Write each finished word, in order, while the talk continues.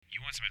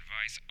want some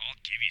advice, I'll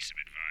give you some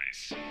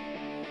advice.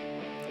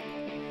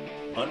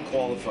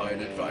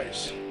 Unqualified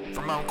advice.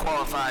 From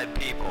unqualified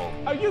people.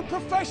 Are you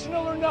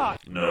professional or not?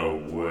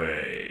 No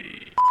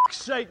way. For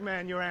sake,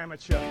 man, you're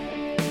amateur.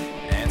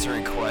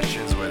 Answering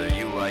questions whether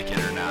you like it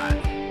or not.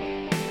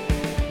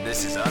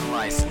 This is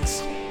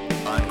unlicensed,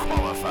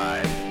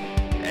 unqualified,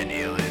 and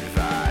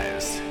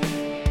ill-advised.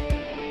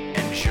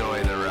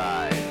 Enjoy the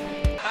ride.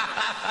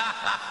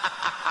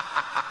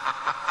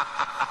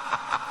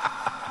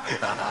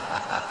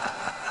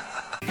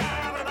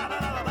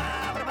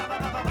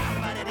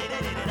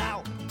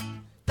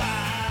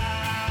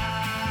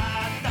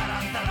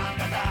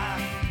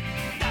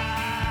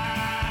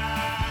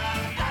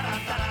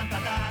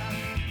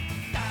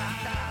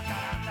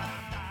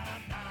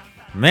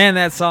 Man,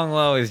 that song will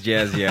always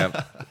jazz you up.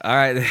 All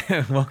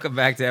right, welcome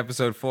back to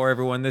episode 4,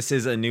 everyone. This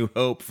is a new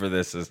hope for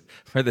this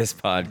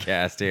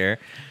podcast here.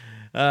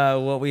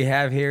 What we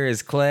have here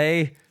is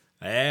Clay.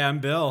 Hey, I'm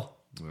Bill.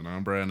 And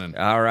I'm Brandon.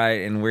 All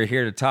right, and we're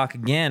here to talk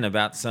again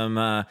about some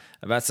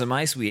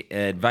advice we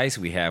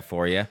have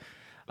for you.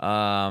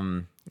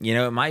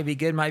 It might be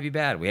good, might be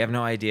bad. We have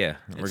no idea.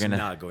 It's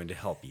not going to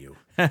help you.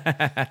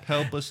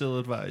 Help us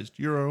ill-advised.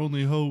 You're our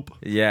only hope.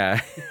 Yeah.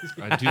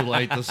 I do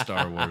like the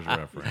Star Wars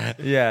reference.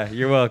 Yeah,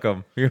 you're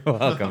welcome. You're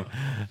welcome.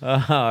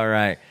 All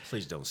right.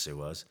 Please don't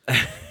sue us.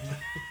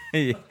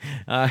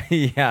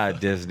 Yeah,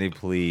 Disney,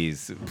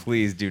 please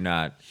do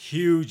not.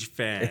 Huge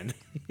fan.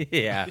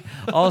 Yeah.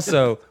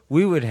 Also,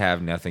 we would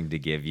have nothing to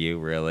give you,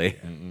 really.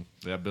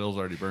 Yeah, Bill's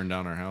already burned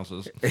down our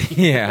houses.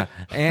 Yeah,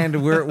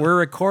 and we're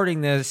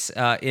recording this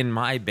in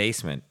my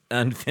basement,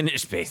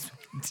 unfinished basement.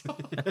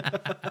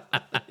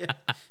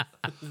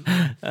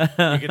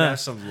 You could have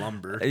some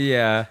lumber.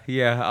 Yeah.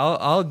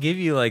 I'll give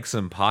you like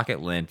some pocket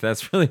lint.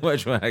 That's really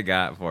much what I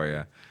got for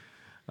you.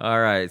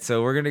 All right,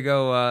 so we're gonna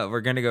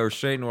go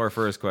straight into our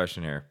first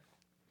question here.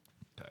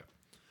 Okay.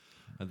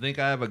 I think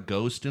I have a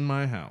ghost in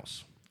my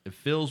house. It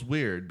feels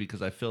weird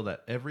because I feel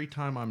that every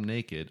time I'm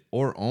naked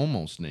or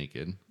almost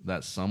naked,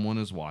 that someone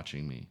is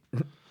watching me.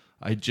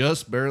 I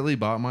just barely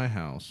bought my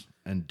house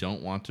and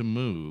don't want to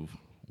move.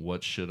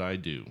 What should I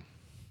do?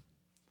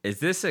 Is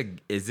this a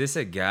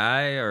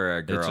guy or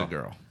a girl? It's a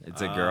girl.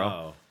 It's a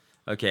girl.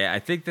 Okay, I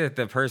think that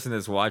the person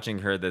that's watching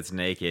her that's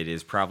naked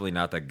is probably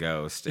not the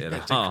ghost at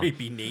It's all. a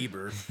creepy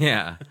neighbor.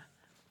 Yeah.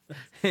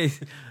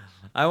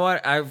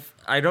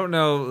 I don't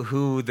know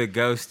who the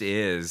ghost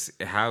is,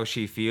 how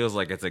she feels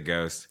like it's a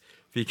ghost,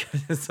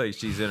 because it's like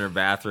she's in her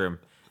bathroom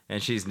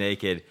and she's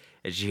naked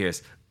and she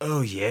hears,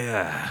 "Oh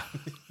yeah."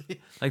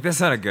 Like, that's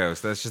not a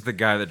ghost. That's just the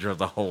guy that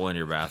drilled a hole in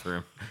your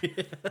bathroom.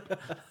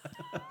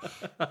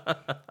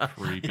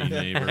 Creepy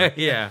neighbor.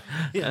 Yeah.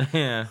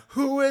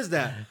 Who is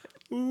that?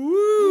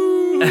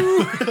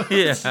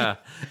 Yeah.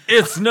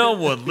 It's no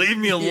one. Leave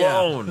me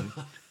alone.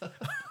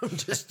 I'm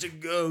just a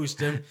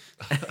ghost. I'm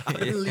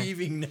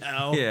leaving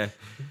now. Yeah.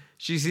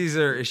 She sees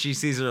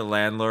her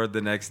landlord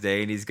the next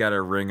day, and he's got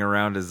a ring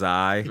around his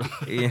eye,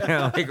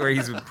 like where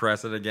he's been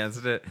pressing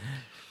against it.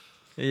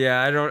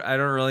 Yeah, I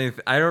don't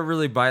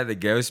really buy the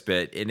ghost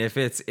bit. And if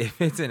it's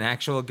an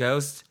actual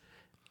ghost,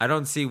 I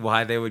don't see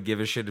why they would give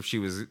a shit if she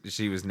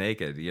was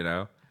naked,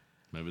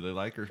 Maybe they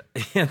like her.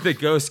 And the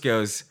ghost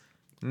goes,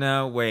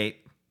 "No,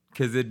 wait,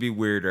 because it'd be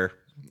weirder."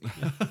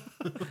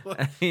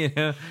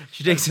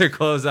 She takes her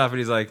clothes off and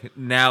he's like,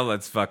 "Now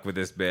let's fuck with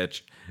this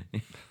bitch."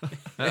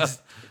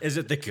 Is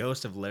it the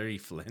ghost of Larry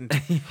Flint?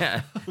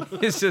 Yeah,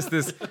 it's just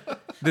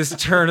this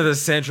turn of the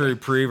century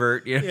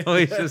prevert.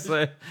 He's just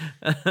like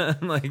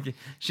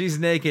she's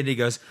naked. He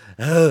goes,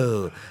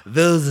 "Oh,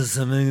 those are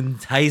some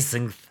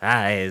enticing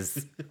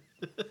thighs."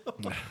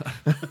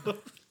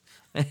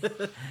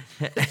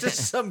 It's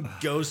just some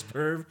ghost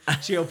perv.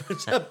 She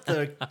opens up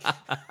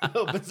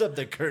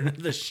the curtain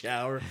of the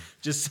shower.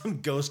 Just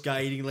some ghost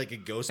guy eating like a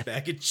ghost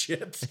bag of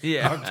chips.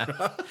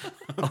 Yeah.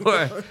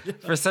 Or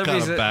for some Got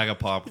reason, a bag of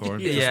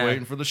popcorn. Yeah. Just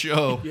waiting for the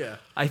show. Yeah.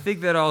 I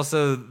think that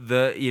also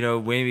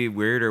maybe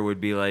weirder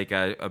would be like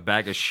a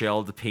bag of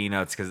shelled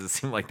peanuts, because it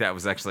seemed like that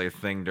was actually a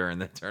thing during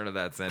the turn of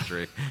that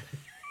century.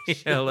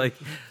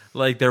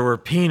 Like there were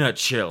peanut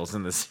shells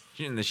in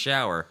the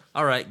shower.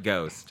 All right,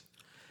 ghost.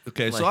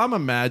 Okay, so I'm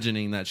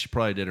imagining that she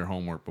probably did her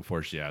homework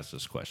before she asked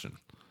this question.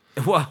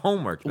 What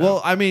homework, though?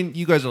 Well, I mean,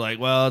 you guys are like,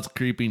 well, it's a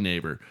creepy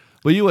neighbor.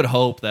 But you would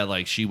hope that,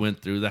 like, she went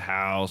through the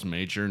house,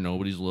 made sure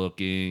nobody's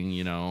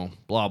looking,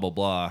 blah, blah,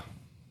 blah.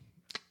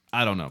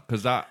 I don't know,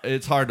 because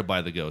it's hard to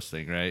buy the ghost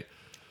thing, right?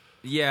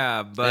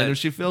 Yeah, but... And if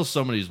she feels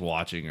somebody's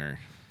watching her.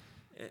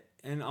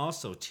 And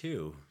also,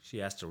 too, she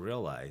has to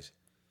realize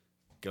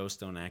ghosts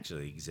don't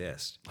actually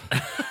exist.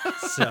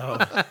 So...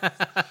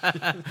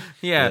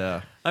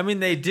 Yeah. I mean,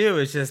 they do.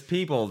 It's just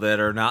people that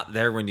are not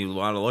there when you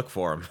want to look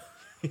for them.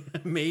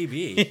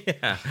 Maybe.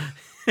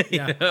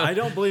 Yeah. I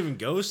don't believe in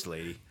ghosts,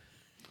 lady.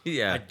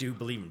 Yeah. I do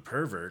believe in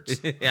perverts.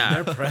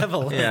 Yeah. They're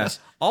prevalent. Yeah.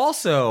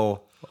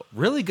 Also,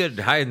 really good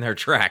at hiding their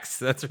tracks.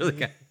 That's really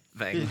good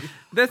thing.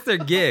 That's their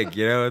gig,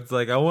 It's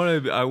like, I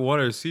want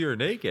to see her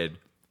naked.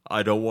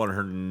 I don't want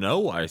her to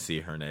know I see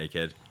her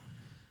naked.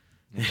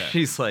 Okay.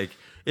 She's like,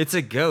 It's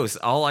a ghost.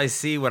 All I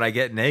see when I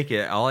get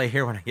naked, all I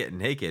hear when I get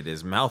naked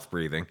is mouth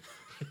breathing.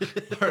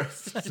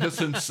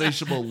 Just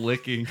insatiable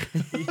licking.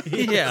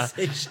 Yeah.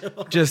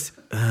 Just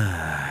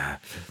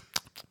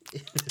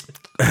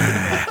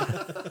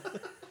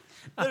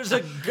There's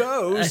a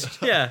ghost.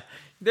 yeah.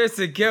 There's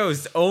a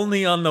ghost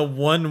only on the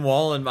one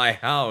wall in my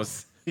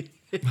house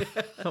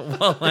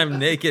while I'm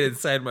naked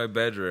inside my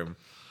bedroom.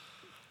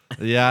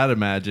 Yeah, I'd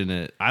imagine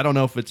it. I don't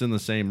know if it's in the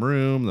same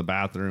room, the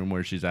bathroom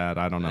where she's at.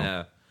 I don't know.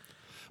 Yeah.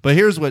 But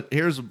here's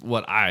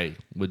what I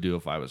would do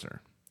if I was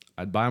her.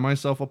 I'd buy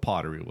myself a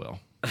pottery wheel.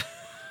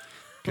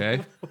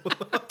 Okay?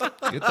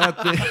 Get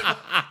that thing.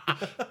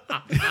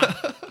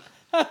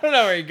 I don't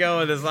know where you're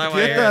going with this. I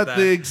Get that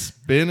thing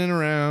spinning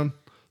around.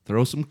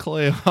 Throw some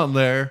clay on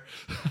there.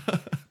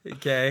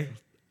 Okay.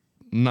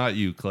 Not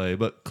you, Clay,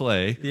 but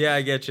clay. Yeah,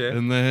 I get you.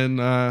 And then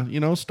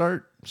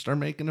start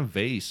making a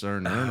vase or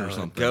an urn or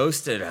something.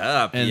 Ghost it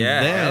up. And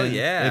yeah. then Hell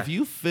yeah. if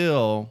you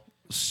feel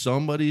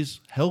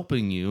somebody's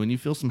helping you and you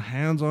feel some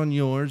hands on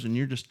yours and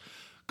you're just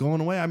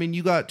going away, I mean,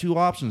 you got two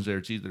options there.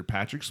 It's either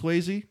Patrick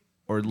Swayze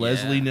or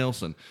Leslie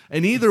Nielsen.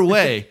 And either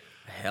way,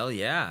 hell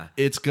yeah.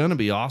 it's going to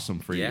be awesome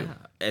for Yeah. you.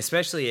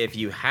 Especially if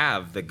you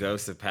have the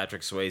ghost of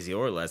Patrick Swayze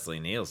or Leslie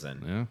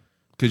Nielsen. Yeah.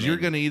 Because you're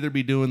going to either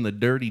be doing the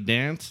dirty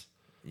dance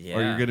Yeah.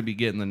 or you're going to be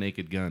getting the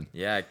naked gun.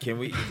 Yeah. Do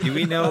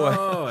we know what?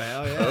 Oh,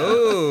 hell yeah.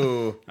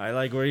 Oh. I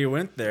like where you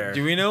went there.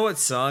 Do we know what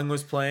song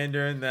was playing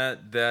during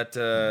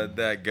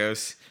that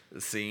ghost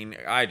scene?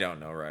 I don't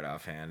know right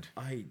offhand.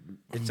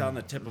 It's on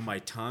the tip of my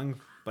tongue,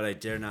 but I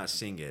dare not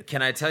sing it.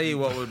 Can I tell you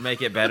what would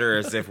make it better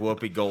is if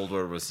Whoopi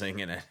Goldberg was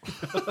singing it.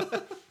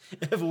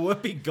 If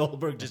Whoopi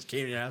Goldberg just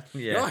came to your house,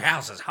 Yeah. your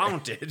house is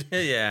haunted.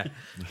 Yeah.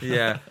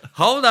 Yeah.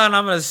 Hold on,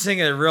 I'm gonna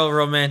sing a real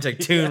romantic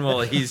tune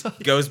while he's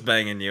ghost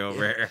banging you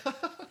over here.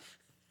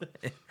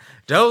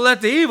 Don't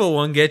let the evil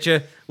one get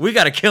you. We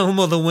gotta kill him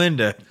with a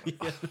window.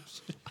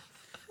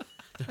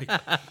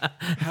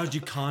 How'd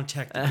you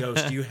contact the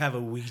ghost? Do you have a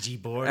Ouija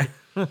board?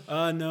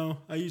 No,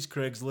 I use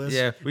Craigslist.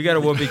 Yeah, we got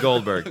a Whoopi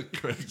Goldberg.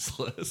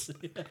 Craigslist.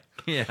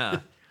 Yeah.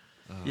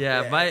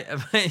 Yeah,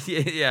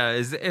 yeah.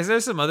 Is there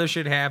some other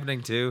shit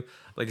happening too?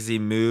 Like, is he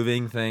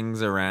moving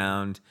things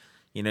around?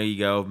 You know, you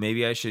go,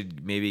 I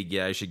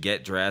should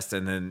get dressed,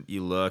 and then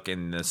you look,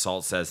 and the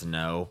salt says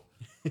no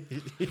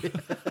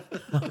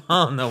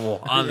on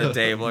the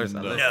table or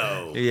something.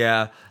 No.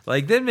 Yeah,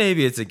 like then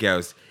maybe it's a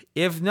ghost.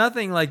 If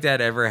nothing like that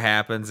ever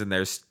happens, and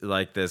there's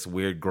like this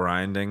weird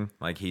grinding,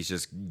 like he's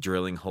just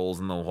drilling holes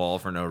in the wall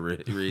for no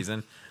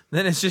reason,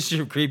 then it's just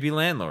your creepy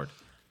landlord.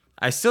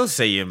 I still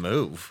say you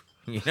move.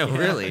 You know,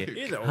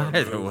 really.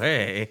 Either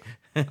way,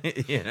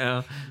 you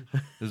know.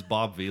 Is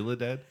Bob Vila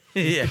dead?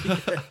 Yeah.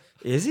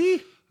 Is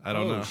he? I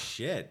don't know.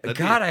 Shit. That'd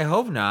God, I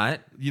hope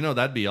not. You know,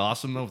 that'd be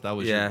awesome, though, if that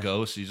was Yeah. your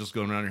ghost. You're just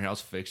going around your house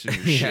fixing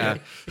your Yeah.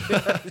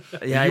 shit.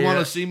 Yeah, You want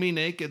you're- to see me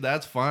naked?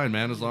 That's fine,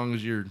 man, as long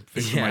as you're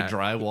fixing my Yeah.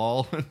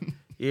 drywall.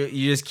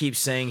 You just keep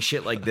saying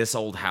shit like this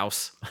old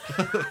house.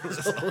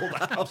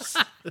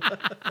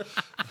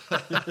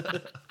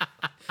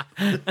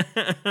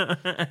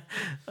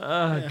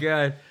 Oh,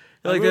 God.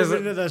 I Like moved there's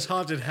into this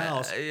haunted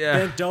house, yeah.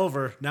 bent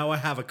over, now I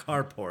have a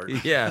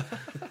carport. Yeah.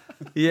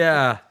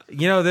 Yeah.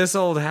 You know, this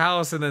old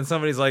house, and then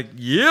somebody's like,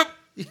 yep.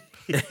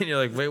 And you're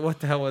like, wait, what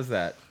the hell was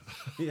that?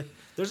 Yeah.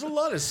 There's a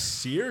lot of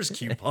Sears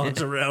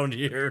coupons around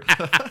here.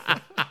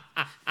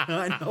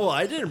 I know,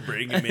 I didn't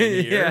bring them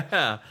in here.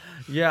 Yeah.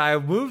 Yeah, I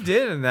moved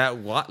in, and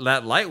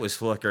that light was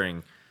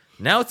flickering.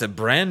 Now it's a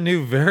brand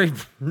new, very,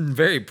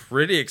 very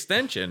pretty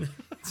extension.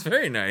 It's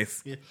very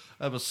nice.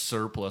 I have a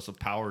surplus of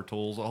power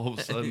tools all of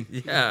a sudden.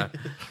 Yeah.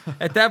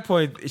 At that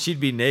point, she'd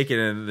be naked,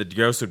 and the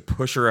ghost would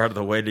push her out of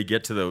the way to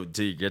get to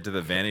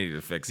the vanity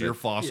to fix it. Your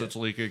faucet's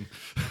leaking.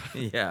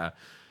 Yeah.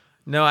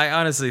 No, I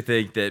honestly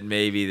think that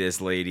maybe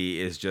this lady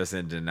is just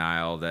in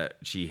denial that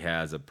she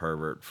has a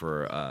pervert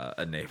for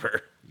a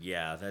neighbor.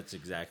 Yeah, that's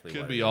exactly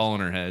Could what be all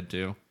in her head,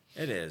 too.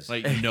 it is.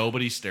 Like,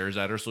 nobody stares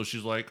at her, so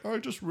she's like, I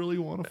just really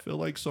want to feel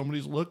like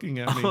somebody's looking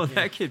at me. Oh,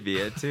 that could be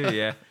it too.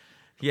 Yeah.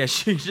 Yeah,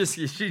 she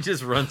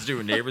just runs to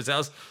a neighbor's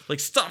house, like,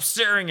 stop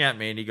staring at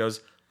me. And he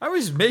goes, I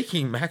was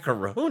making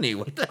macaroni.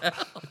 What the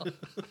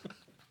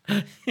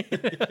hell?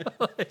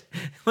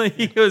 like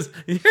he goes,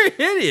 you're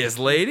hideous,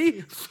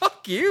 lady.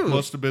 Fuck you.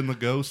 Must have been the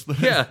ghost then.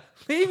 Yeah,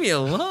 leave me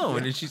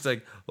alone. And she's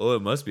like, oh,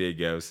 it must be a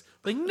ghost.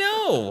 Like,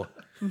 no.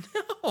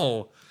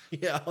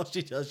 Yeah, all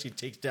she does, she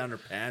takes down her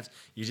pants.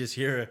 You just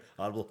hear an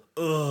audible,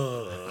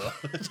 ugh,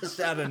 just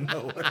out of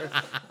nowhere.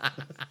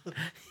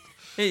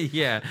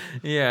 Yeah.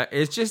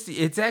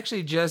 It's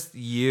actually just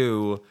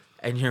you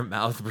and your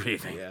mouth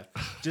breathing. Yeah,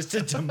 just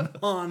a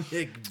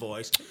demonic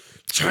voice.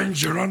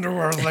 Change your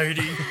underwear,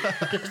 lady.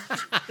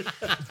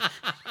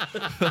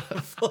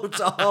 Floats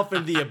off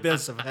in the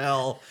abyss of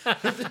hell.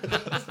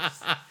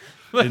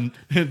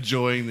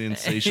 Enjoying the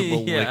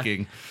insatiable Yeah.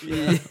 licking.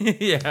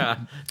 Yeah,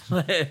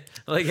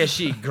 like as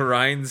she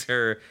grinds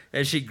her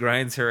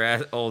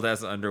old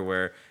ass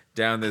underwear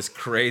down this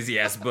crazy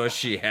ass bush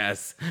she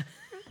has.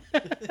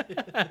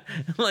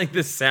 Like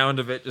the sound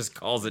of it just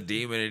calls a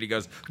demon, and he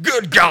goes,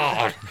 "Good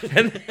God!"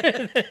 and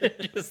then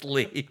it just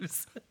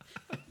leaves.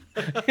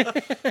 All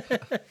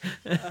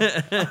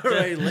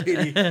right,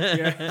 lady,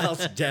 your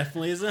house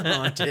definitely isn't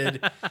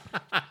haunted.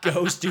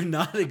 Ghosts do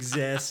not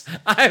exist.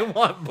 I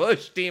want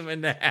Bush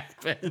Demon to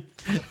happen.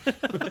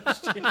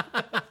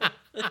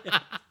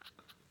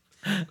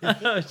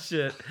 Oh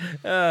shit!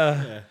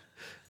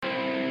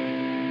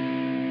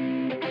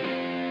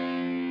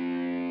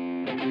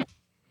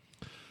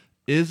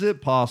 Is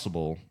it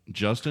possible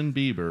Justin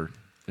Bieber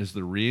is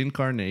the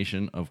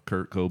reincarnation of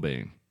Kurt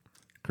Cobain?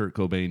 Kurt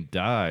Cobain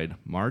died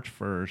March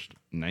 1st,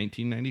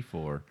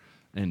 1994,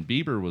 and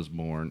Bieber was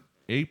born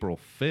April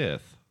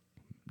 5th,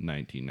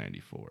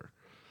 1994.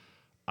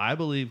 I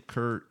believe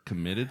Kurt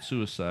committed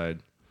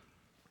suicide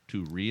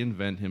to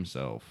reinvent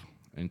himself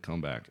and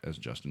come back as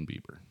Justin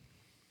Bieber.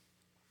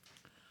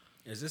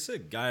 Is this a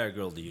guy or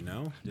girl? Do you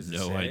know? Does it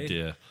No say?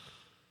 idea.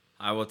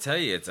 I will tell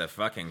you, it's a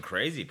fucking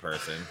crazy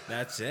person.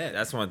 That's it.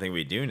 That's one thing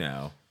we do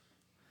know.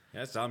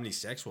 That's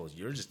omnisexual.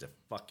 You're just a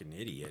fucking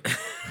idiot.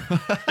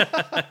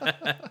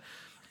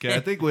 Okay,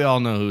 I think we all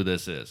know who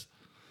this is.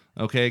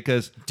 Okay,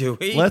 because Do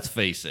we? let's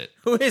face it,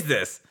 Who is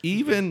this?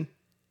 even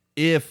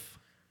if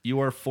you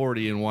are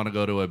 40 and want to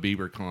go to a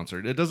Bieber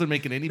concert, it doesn't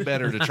make it any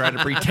better to try to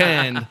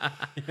pretend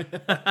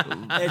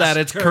that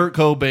it's Kurt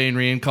Cobain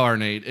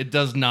reincarnate. It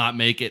does not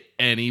make it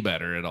any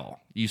better at all.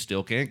 You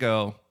still can't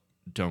go.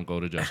 Don't go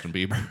to Justin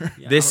Bieber.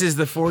 This is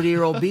the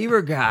 40-year-old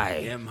Bieber guy.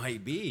 It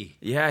might be.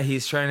 Yeah,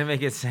 he's trying to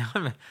make it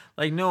sound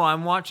like, no,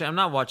 I'm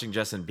not watching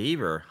Justin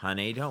Bieber,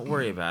 honey. Don't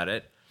worry about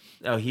it.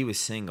 Oh, he was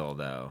single,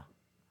 though.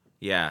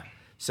 Yeah.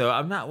 So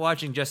I'm not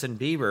watching Justin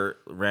Bieber,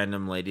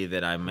 random lady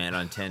that I met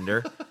on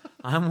Tinder.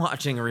 I'm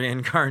watching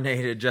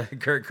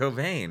reincarnated Kurt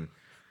Cobain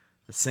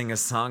sing a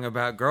song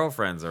about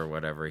girlfriends or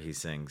whatever he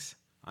sings.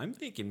 I'm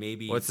thinking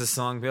maybe. What's the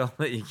song, Bill,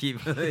 that you keep...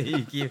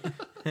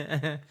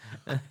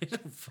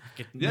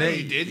 Yeah,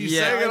 you did. You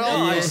Yeah, sang it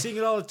all. I sing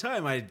it all the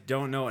time. I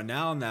don't know it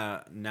now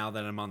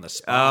that I'm on the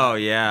spot. Oh,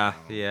 yeah.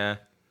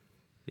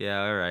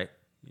 All right.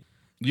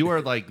 You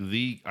are like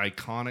the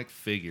iconic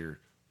figure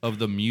of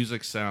the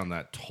music sound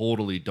that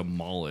totally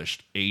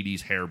demolished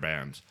 80s hair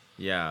bands.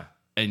 Yeah.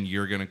 And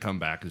you're going to come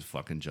back as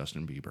fucking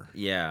Justin Bieber.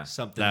 Yeah.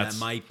 Something That's- that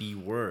might be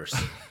worse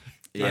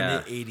Yeah.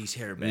 than the 80s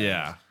hair band.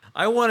 Yeah.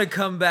 I want to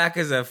come back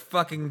as a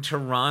fucking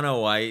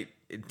Torontoite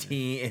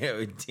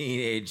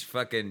teenage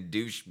fucking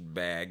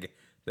douchebag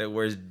that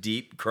wears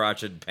deep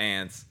crotched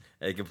pants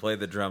and can play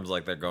the drums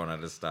like they're going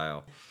out of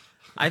style.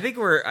 I think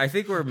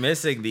we're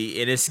missing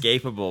the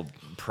inescapable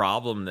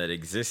problem that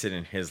existed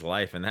in his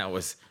life, and that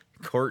was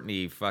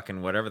Courtney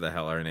fucking whatever the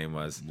hell her name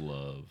was.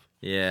 Love.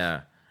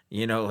 Yeah.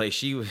 You know, like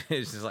she was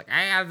just like,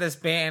 I have this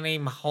band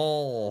named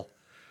Hole.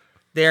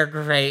 They're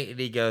great. And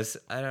he goes,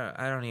 I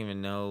don't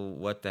even know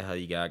what the hell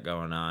you got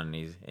going on.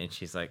 And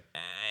she's like,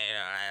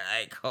 I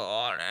like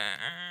Hole.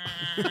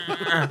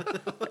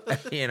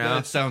 You know?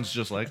 That sounds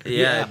just like her.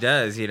 Yeah, it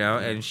does, you know?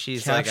 And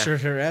she's Captured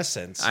like, her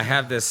essence. I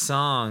have this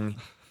song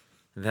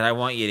that I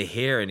want you to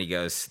hear. And he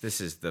goes, this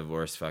is the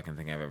worst fucking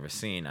thing I've ever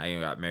seen. I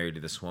got married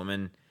to this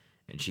woman,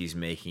 and she's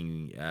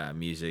making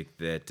music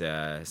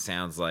that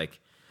sounds like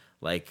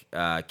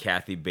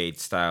Kathy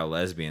Bates style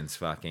lesbians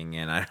fucking,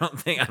 and I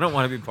don't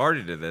want to be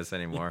party to this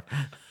anymore.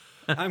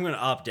 I'm going to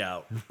opt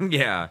out.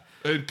 Yeah,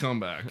 And come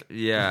back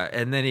yeah,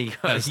 and then he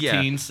goes, as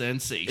teen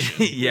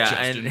sensation. Yeah,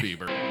 Justin and-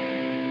 Bieber.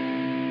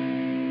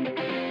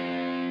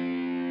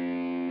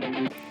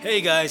 Hey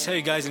guys, how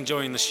you guys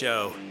enjoying the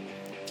show?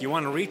 If you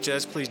want to reach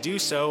us, please do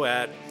so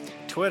at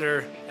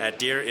Twitter at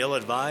Dear Ill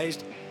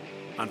Advised,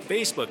 on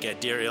Facebook at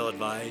Dear Ill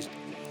Advised,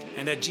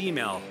 and at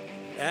Gmail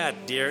at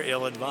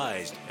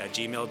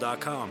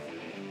dearilladvised@gmail.com.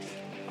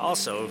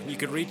 Also, you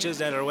could reach us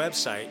at our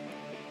website,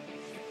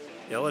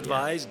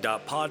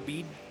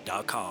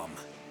 illadvised.podbean.com.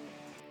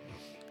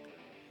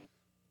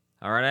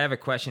 All right, I have a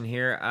question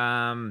here.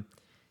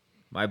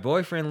 My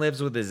boyfriend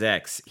lives with his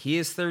ex. He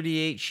is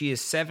 38, she is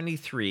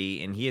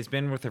 73, and he has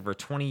been with her for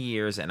 20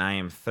 years, and I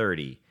am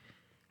 30.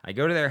 I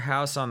go to their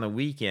house on the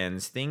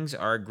weekends. Things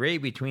are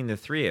great between the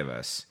three of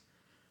us.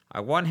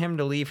 I want him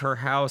to leave her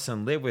house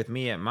and live with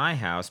me at my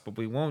house, but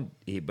he won't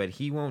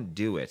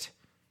do it.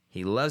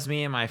 He loves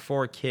me and my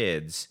 4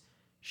 kids.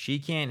 She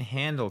can't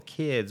handle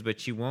kids, but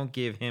she won't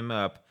give him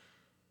up.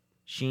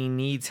 She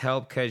needs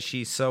help because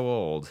she's so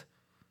old.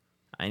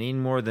 I need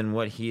more than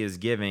what he is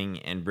giving,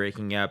 and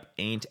breaking up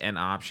ain't an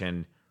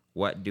option.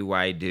 What do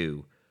I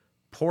do?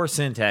 Poor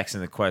syntax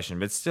in the question,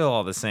 but still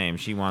all the same.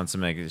 She wants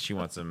some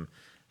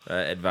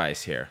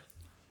advice here.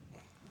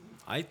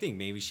 I think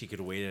maybe she could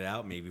wait it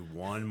out maybe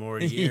one more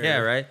year. Yeah,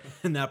 right?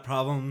 And that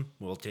problem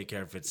will take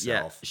care of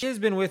itself. She has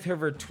been with her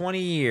for 20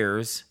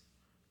 years.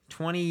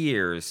 20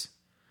 years.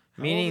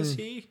 How old is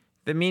he?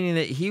 Meaning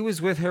that he was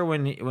with her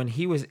when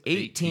he was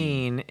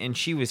 18 and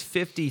she was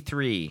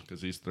 53.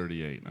 Because he's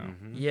 38 now.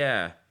 Mm-hmm.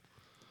 Yeah.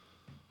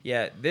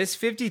 Yeah, this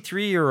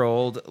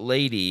 53-year-old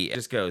lady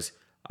just goes,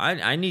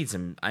 I need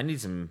some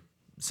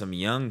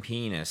young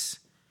penis.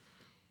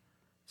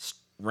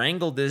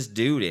 Wrangled this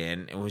dude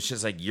in and was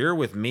just like, you're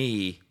with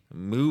me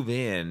move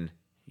in.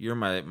 You're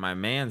my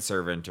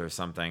manservant or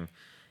something.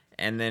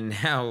 And then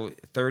now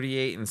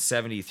 38 and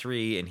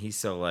 73, and he's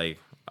still like,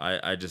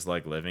 I just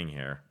like living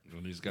here.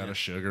 And he's got a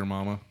sugar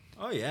mama.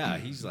 Oh yeah,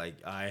 he's like,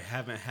 I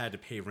haven't had to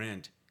pay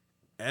rent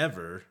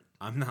ever.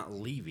 I'm not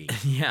leaving.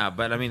 Yeah,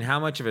 but I mean, how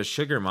much of a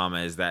sugar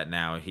mama is that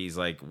now? He's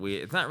like,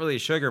 it's not really a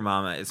sugar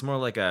mama. It's more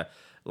like a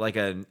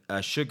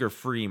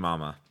sugar-free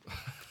mama.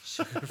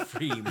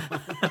 Sugar-free.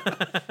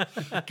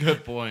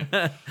 Good point.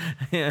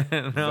 Yeah,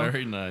 no?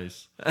 Very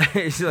nice.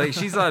 She's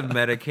on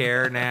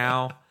Medicare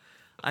now.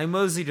 I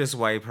mostly just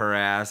wipe her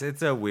ass.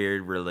 It's a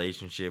weird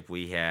relationship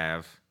we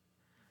have.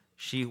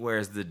 She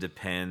wears the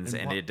Depends,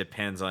 and it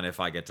depends on if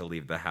I get to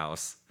leave the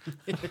house.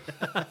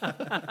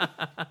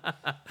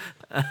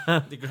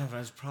 The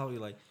girlfriend's probably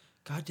like,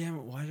 God damn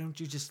it, why don't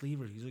you just leave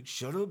her? He's like,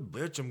 shut up,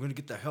 bitch. I'm going to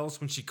get the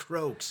house when she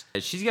croaks.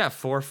 She's got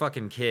 4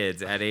 fucking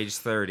kids at age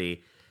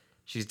 30.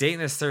 She's dating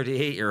this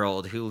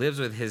 38-year-old who lives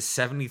with his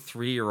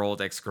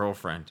 73-year-old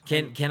ex-girlfriend.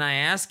 Can I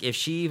ask if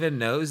she even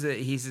knows that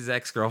he's his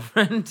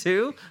ex-girlfriend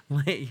too?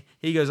 Like,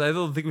 he goes, I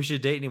don't think we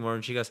should date anymore.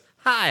 And she goes,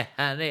 hi,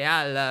 honey,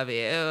 I love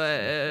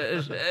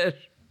you.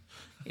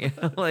 You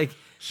know, like,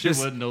 She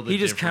wouldn't know the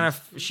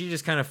she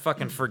just kind of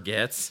fucking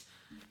forgets.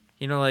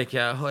 You know, like,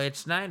 oh,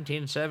 it's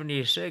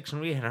 1976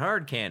 and we had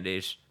hard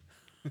candies.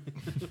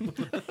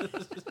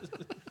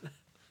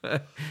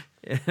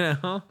 You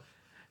know?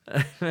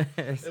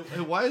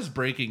 Why is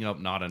breaking up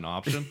not an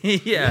option?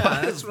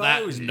 Yeah. That's what I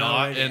That's always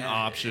not know. an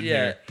option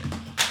Yeah.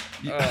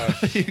 here.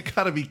 You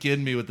gotta be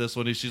kidding me with this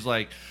one. She's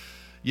like,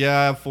 yeah,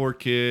 I have 4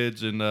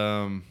 kids, and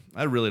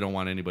I really don't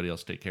want anybody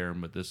else to take care of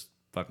them but this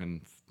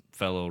fucking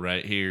fellow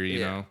right here, you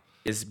know?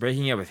 Is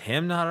breaking up with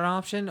him not an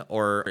option,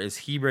 or is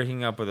he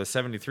breaking up with a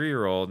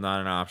 73-year-old not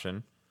an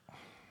option?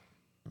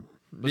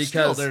 But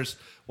still,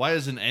 why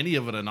isn't any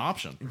of it an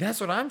option?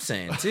 That's what I'm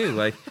saying too.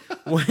 Like,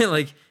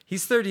 like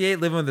he's 38,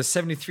 living with a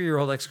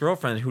 73-year-old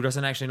ex-girlfriend who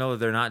doesn't actually know that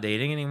they're not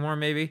dating anymore,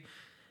 maybe.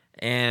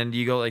 And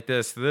you go like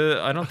this: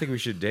 I don't think we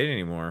should date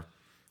anymore.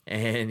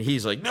 And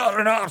he's like, not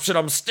an option.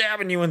 I'm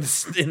stabbing you in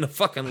the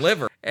fucking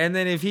liver. And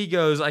then if he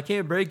goes, I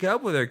can't break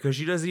up with her because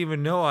she doesn't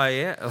even know I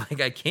am. Like,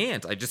 I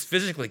can't. I just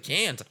physically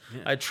can't.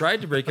 Yeah. I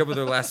tried to break up with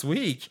her last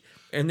week,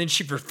 and then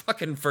she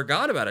fucking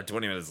forgot about it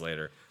 20 minutes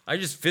later. I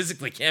just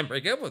physically can't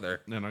break up with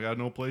her. And I got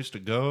no place to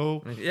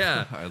go.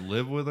 Yeah. I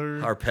live with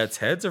her. Our pets'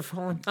 heads are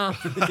falling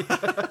off.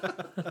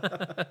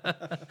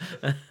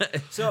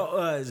 So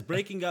is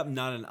breaking up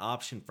not an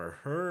option for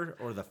her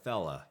or the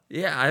fella?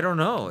 Yeah, I don't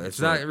know. It's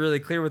not really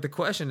clear what the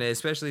question is,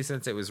 especially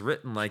since it was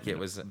written like it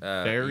was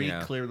very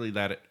clearly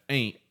that it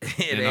ain't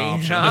it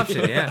ain't an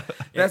option. Yeah,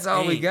 that's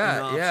all we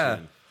got. Yeah.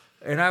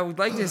 And I would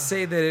like to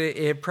say that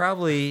it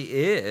probably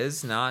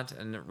is not,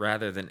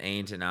 rather than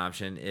ain't an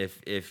option.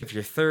 If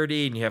you're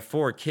 30 and you have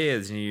 4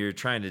 kids and you're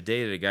trying to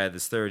date a guy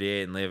that's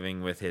 38 and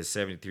living with his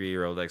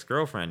 73-year-old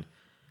ex-girlfriend,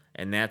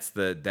 and that's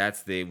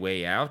the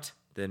way out,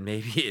 then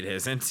maybe it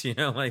isn't. You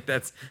know, like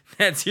that's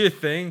your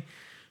thing.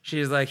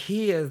 She's like,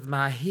 he is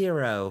my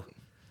hero.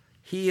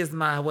 He is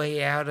my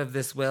way out of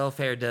this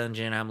welfare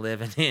dungeon I'm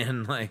living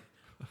in. Like,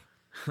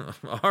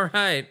 all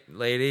right,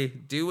 lady,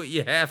 do what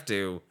you have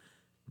to.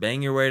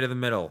 Bang your way to the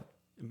middle.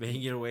 Bang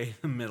your way in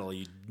the middle.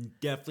 You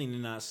definitely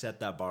did not set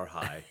that bar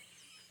high.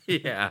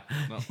 Yeah.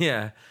 No.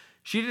 Yeah.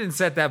 She didn't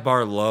set that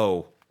bar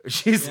low.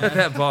 She set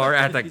that bar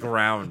at the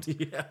ground.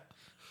 Yeah.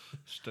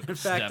 In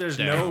fact, there's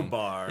no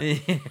bar.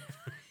 Yeah.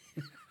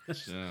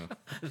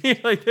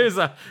 Like there's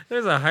a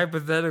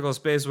hypothetical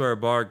space where a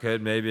bar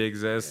could maybe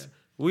exist.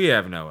 Yeah. We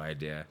have no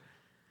idea.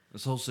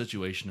 This whole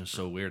situation is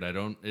so weird.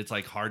 It's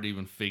like hard to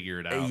even figure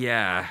it out.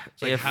 Yeah.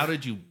 It's like, how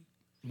did you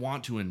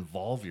want to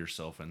involve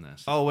yourself in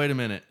this? Oh, wait a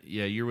minute.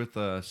 Yeah, you're with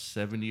a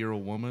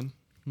 70-year-old woman?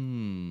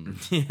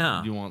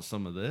 Yeah. You want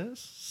some of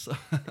this?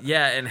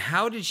 Yeah, and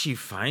how did she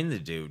find the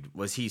dude?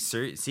 Was he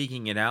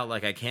seeking it out?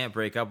 Like, I can't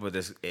break up with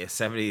this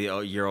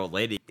 70-year-old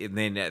lady. And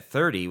then at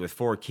 30, with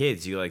 4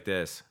 kids, you like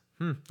this.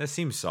 That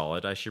seems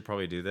solid. I should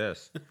probably do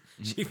this.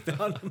 She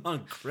found him on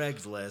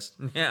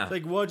Craigslist. Yeah.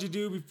 Like, what'd you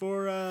do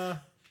before you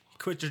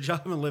quit your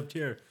job and lived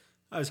here?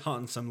 I was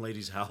haunting some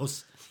lady's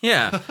house.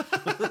 Yeah.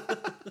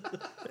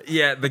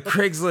 Yeah, the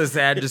Craigslist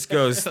ad just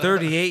goes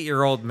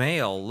 38-year-old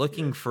male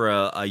looking for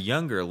a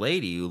younger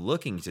lady who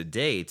looking to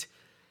date,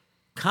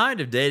 kind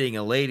of dating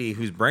a lady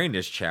whose brain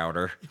is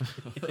chowder.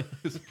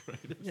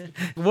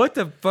 What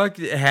the fuck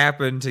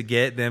happened to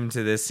get them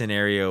to this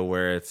scenario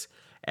where it's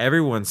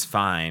everyone's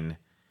fine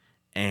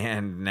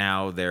and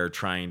now they're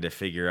trying to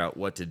figure out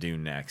what to do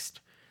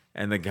next?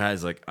 And the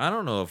guy's like, I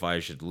don't know if I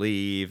should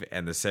leave.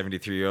 And the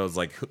 73-year-old's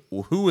like,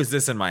 who is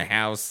this in my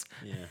house?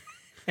 Yeah.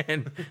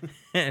 And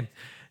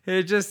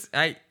it just,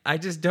 I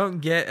just don't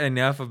get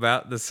enough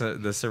about the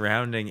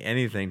surrounding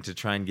anything to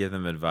try and give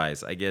them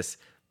advice. I guess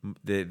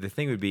the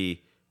thing would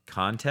be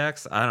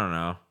context. I don't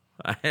know.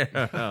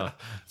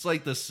 It's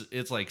like this.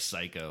 It's like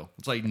Psycho.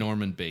 It's like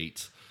Norman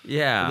Bates.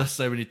 Yeah. The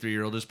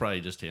 73-year-old is probably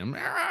just him.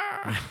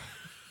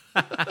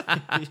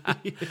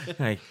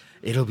 Like,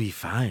 it'll be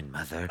fine,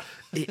 mother.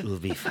 It will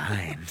be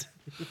fine.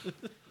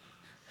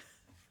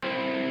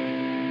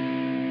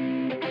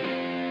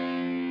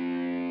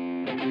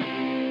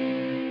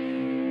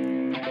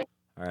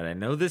 All right, I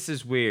know this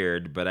is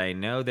weird, but I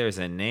know there's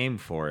a name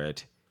for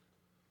it.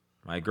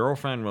 My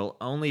girlfriend will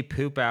only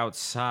poop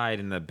outside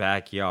in the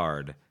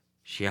backyard.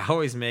 She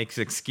always makes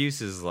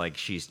excuses like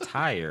she's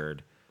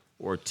tired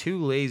or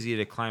too lazy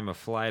to climb a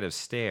flight of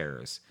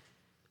stairs.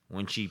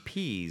 When she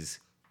pees,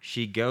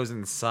 she goes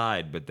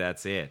inside, but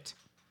that's it.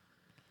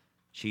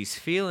 She's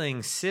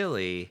feeling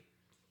silly.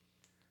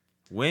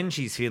 When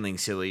she's feeling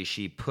silly,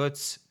 she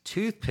puts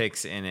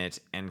toothpicks in it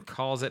and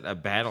calls it a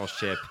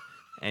battleship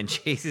and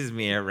chases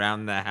me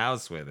around the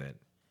house with it.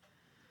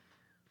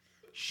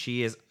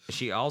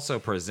 She also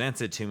presents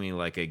it to me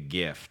like a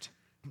gift.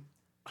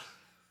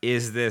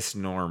 Is this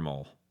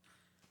normal?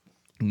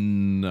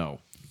 No.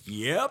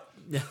 Yep.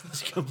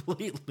 That's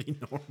completely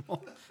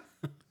normal.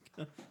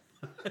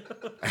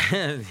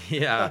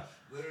 Yeah.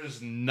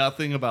 There's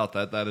nothing about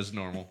that that is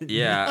normal.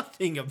 Yeah.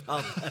 Nothing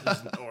about that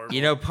is normal.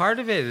 You know, part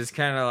of it is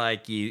kind of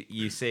like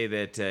you say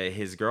that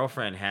his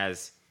girlfriend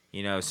has,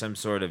 you know, some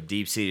sort of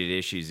deep-seated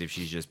issues if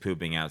she's just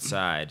pooping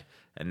outside,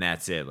 and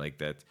that's it. Like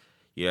that,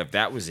 you know, if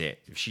that was it,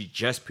 if she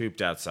just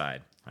pooped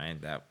outside, right,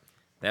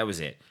 that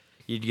was it.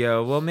 You'd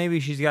go, well, maybe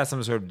she's got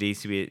some sort of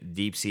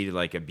deep-seated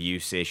like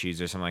abuse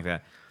issues or something like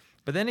that.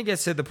 But then it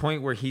gets to the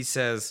point where he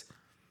says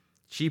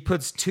she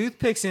puts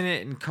toothpicks in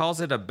it and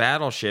calls it a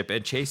battleship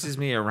and chases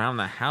me around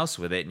the house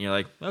with it. And you're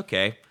like,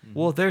 okay,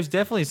 well, there's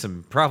definitely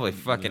some probably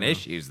fucking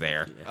issues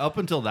there. Up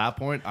until that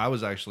point, I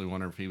was actually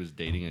wondering if he was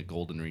dating a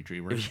golden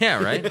retriever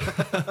Yeah, right?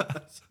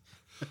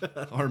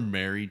 or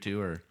married to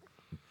her.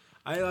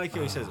 I like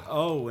how he says,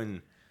 "Oh,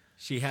 when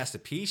she has to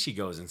pee, she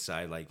goes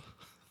inside, like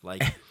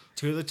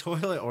to the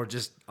toilet or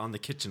just on the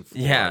kitchen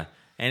floor." Yeah.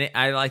 And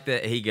I like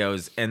that he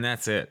goes, and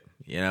that's it.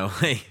 You know,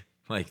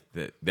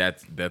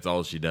 that's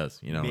all she does.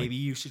 You know, Maybe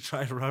you should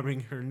try rubbing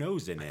her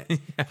nose in it,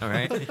 all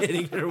right.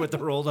 hitting her with the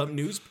rolled up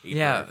newspaper.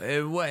 Yeah,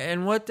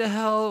 and what the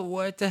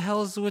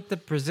hell's with the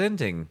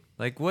presenting?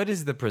 Like, what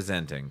is the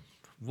presenting?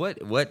 What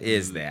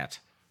is that?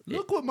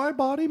 Look what my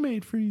body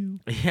made for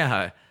you.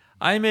 Yeah,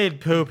 I made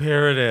poop.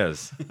 Here it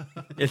is.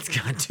 It's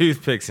got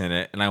toothpicks in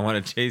it, and I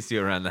want to chase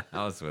you around the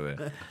house with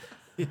it.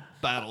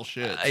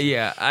 Battleship.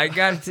 Yeah, I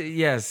got to.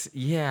 Yes,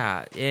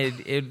 yeah.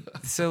 It.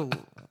 So,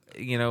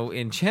 you know,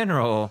 in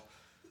general,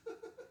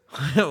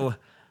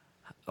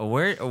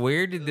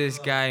 where did this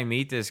guy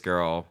meet this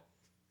girl?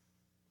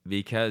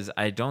 Because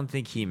I don't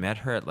think he met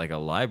her at like a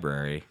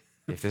library.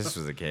 If this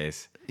was the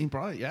case. He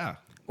probably, yeah.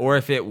 Or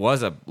if it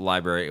was a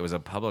library, it was a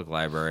public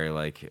library,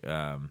 like,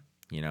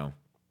 you know,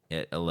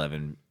 at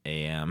 11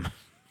 a.m.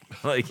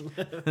 Like,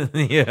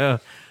 you know,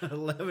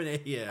 11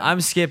 a.m.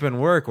 I'm skipping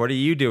work. What are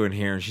you doing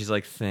here? And she's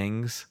like,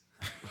 things.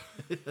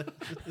 They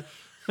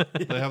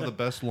have the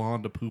best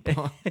lawn to poop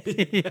on.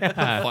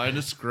 Yeah.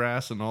 Finest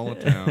grass in all of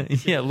town.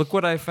 Yeah, look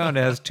what I found.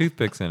 It has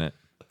toothpicks in it.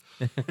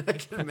 I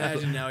can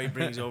imagine now he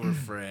brings over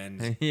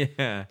friends. Yeah.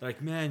 They're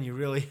like, man, you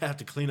really have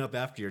to clean up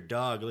after your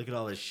dog. Look at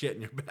all this shit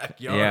in your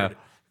backyard. Yeah.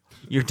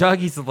 Your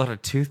dog eats a lot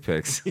of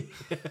toothpicks.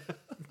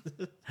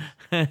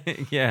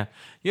 Yeah.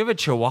 You have a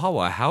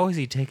chihuahua. How is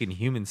he taking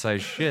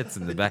human-sized shits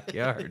in the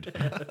backyard?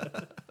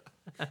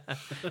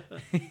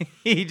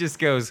 He just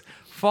goes,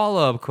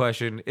 follow-up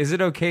question, is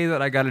it okay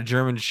that I got a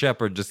German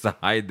Shepherd just to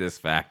hide this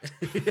fact?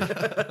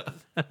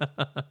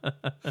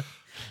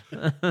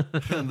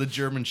 And the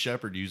German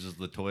Shepherd uses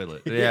the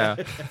toilet. Yeah.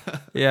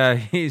 Yeah,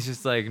 he's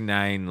just like,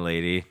 9,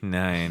 lady,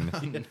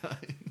 9.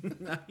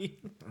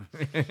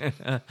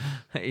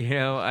 You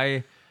know,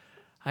 I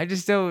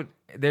just don't.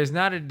 There's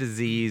not a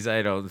disease,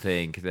 I don't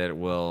think, that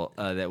will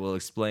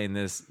explain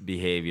this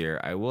behavior.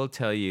 I will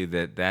tell you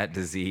that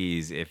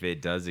disease, if it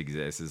does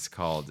exist, is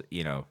called,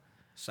 you know,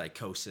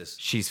 Psychosis.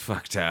 she's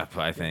fucked up.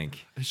 I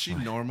think Is she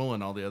normal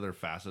in all the other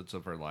facets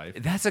of her life?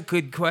 that's a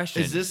good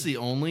question. Is this the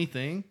only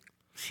thing?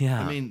 Yeah.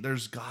 I mean,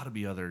 there's got to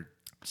be other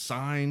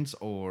signs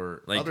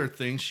or Like- other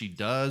things she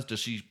does. Does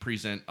she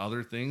present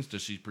other things?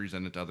 Does she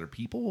present it to other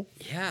people?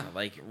 yeah,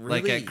 like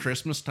really. Like at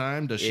Christmas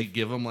time, does she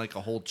give them like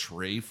a whole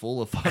tray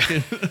full of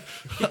fucking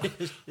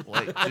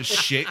like just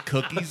shit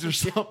cookies or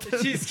something?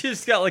 She's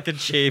just got like a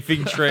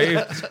chafing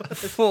tray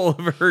full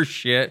of her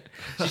shit.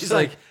 She's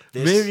like,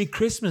 this- "Merry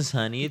Christmas,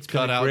 honey. It's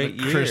Cut been a out great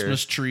the year."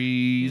 Christmas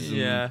trees and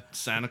Yeah.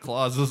 Santa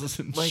Clauses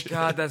and My shit.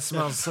 God, that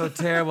smells so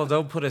terrible.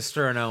 Don't put a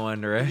sterno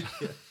under it.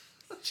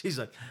 She's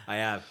like, I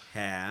have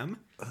ham,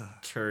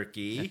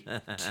 turkey,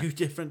 2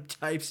 different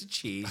types of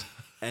cheese,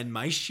 and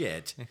my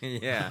shit.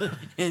 Yeah.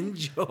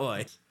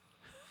 Enjoy.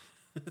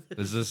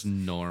 Is this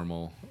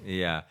normal?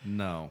 Yeah.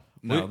 No,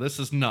 this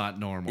is not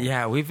normal.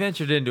 Yeah, we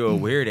ventured into a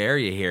weird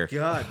area here.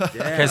 God damn.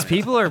 Because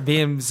people are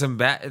being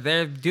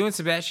they're doing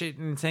some batshit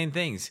insane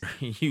things.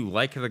 You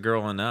like the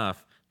girl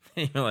enough,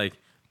 and you're like,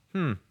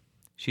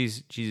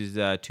 she's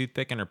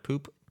toothpicking her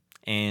poop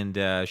and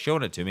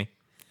showing it to me,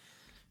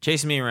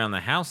 chasing me around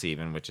the house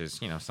even, which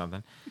is, you know,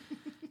 something.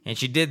 And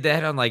she did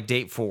that on like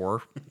date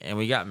 4, and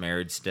we got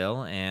married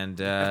still. And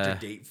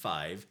After date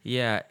 5.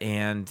 yeah,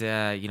 and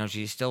you know,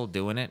 she's still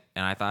doing it.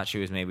 And I thought she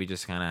was maybe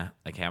just kind of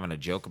like having a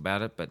joke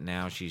about it, but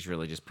now she's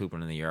really just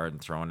pooping in the yard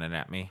and throwing it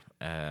at me.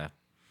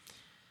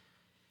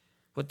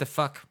 What the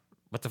fuck?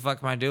 what the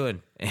fuck am I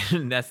doing?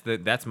 And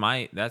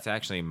that's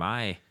actually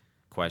my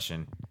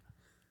question.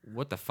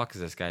 What the fuck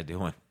is this guy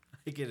doing?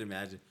 I can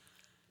imagine.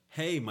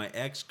 Hey, my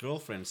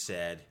ex-girlfriend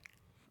said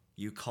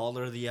you called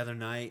her the other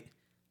night,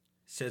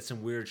 said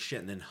some weird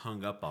shit, and then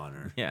hung up on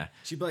her. Yeah.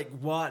 She'd be like,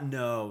 what?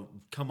 No,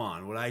 come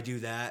on. Would I do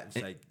that?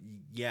 It's like,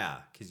 yeah,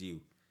 because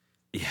you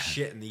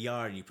shit in the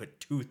yard and you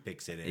put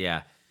toothpicks in it.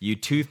 Yeah. You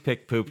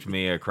toothpick pooped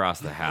me across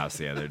the house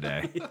the other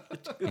day.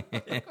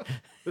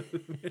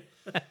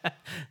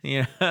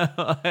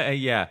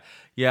 Yeah.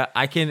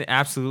 I can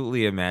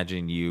absolutely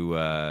imagine you,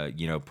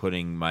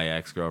 putting my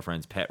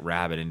ex-girlfriend's pet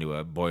rabbit into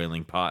a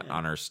boiling pot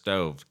on her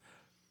stove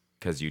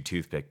because you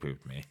toothpick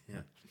pooped me.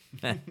 Yeah.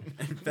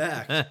 In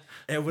fact,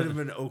 it would have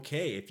been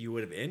okay if you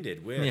would have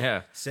ended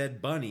with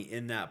said bunny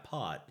in that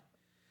pot.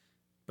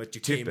 But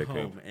you came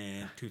home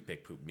and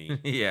toothpick pooped me.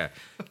 Yeah.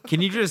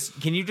 Can you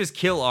just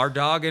kill our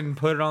dog and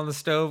put it on the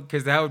stove?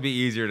 Because that would be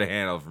easier to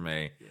handle for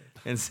me. Yeah.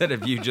 Instead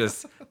of you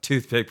just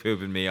toothpick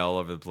pooping me all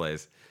over the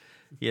place.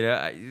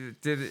 To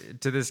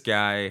this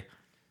guy,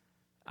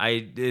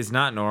 it's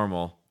not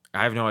normal.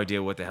 I have no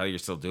idea what the hell you're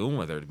still doing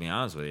with her, to be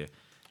honest with you.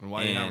 And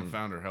why you haven't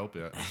found her help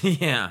yet.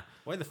 Yeah.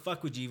 Why the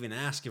fuck would you even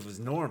ask if it was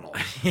normal?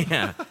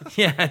 Yeah.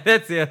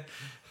 That's it.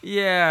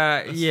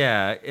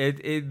 Yeah.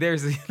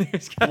 There's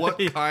what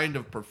kind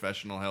of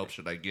professional help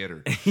should I get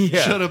her?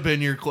 Yeah. Should have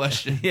been your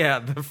question. Yeah,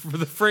 the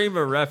frame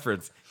of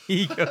reference.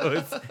 He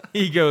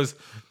goes,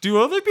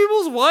 do other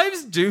people's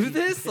wives do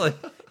this? Like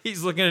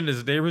he's looking at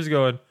his neighbors,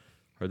 going,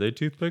 are they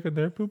toothpicking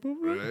their poop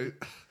over? Right.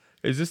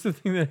 Is this the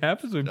thing that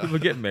happens when people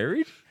get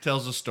married?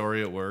 Tells a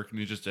story at work, and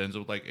he just ends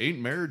up like, "Ain't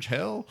marriage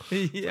hell?"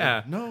 Yeah.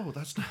 Like, no,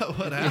 that's not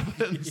what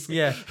happens.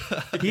 Yeah.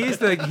 He's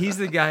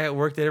the guy at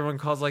work that everyone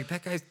calls like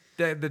that guy's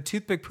the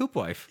toothpick poop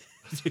wife.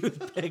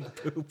 Toothpick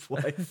poop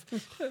wife.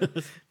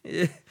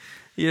 I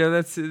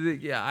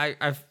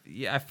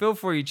feel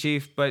for you,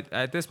 Chief, but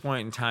at this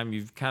point in time,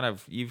 you've kind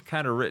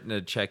of written a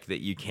check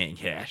that you can't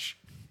cash.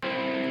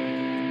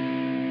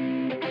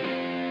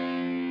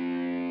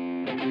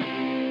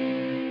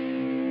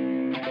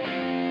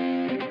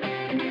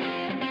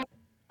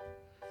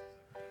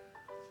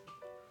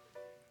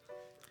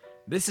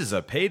 This is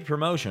a paid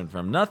promotion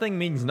from Nothing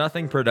Means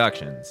Nothing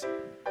Productions.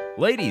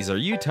 Ladies, are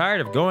you tired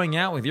of going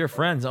out with your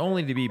friends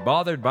only to be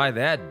bothered by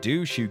that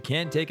douche who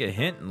can't take a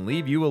hint and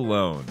leave you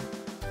alone?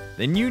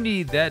 Then you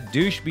need that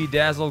douche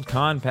bedazzled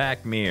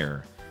compact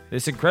mirror.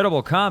 This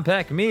incredible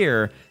compact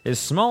mirror is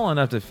small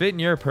enough to fit in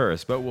your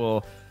purse, but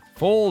will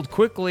fold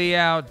quickly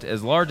out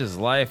as large as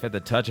life at the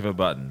touch of a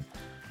button.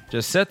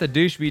 Just set the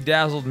douche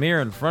bedazzled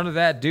mirror in front of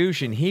that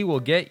douche and he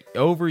will get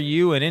over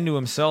you and into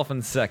himself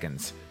in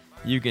seconds.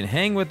 You can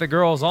hang with the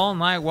girls all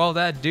night while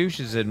that douche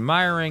is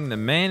admiring the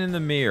man in the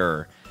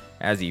mirror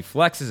as he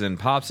flexes and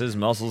pops his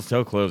muscles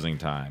till closing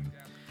time.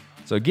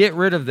 So get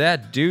rid of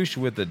that douche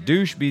with the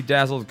douche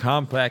bedazzled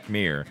compact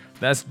mirror.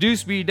 That's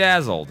douche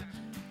bedazzled.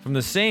 From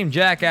the same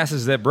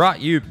jackasses that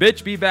brought you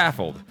Bitch Be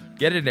Baffled.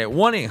 Get it at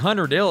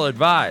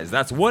 1-800-ILL-ADVISED.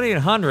 That's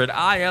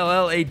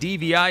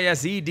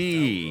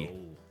 1-800-ILLADVISED.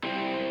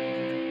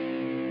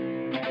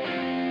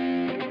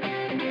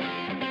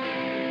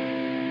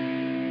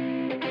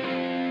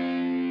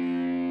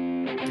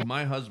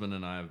 My husband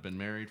and I have been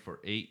married for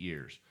 8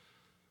 years.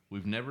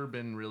 We've never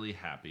been really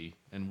happy,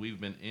 and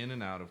we've been in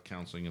and out of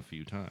counseling a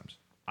few times.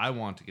 I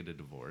want to get a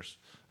divorce,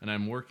 and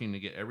I'm working to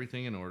get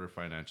everything in order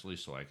financially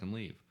so I can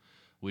leave.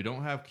 We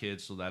don't have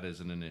kids, so that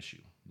isn't an issue.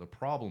 The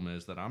problem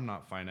is that I'm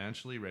not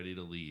financially ready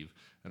to leave,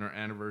 and our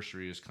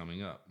anniversary is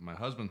coming up. My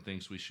husband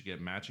thinks we should get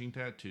matching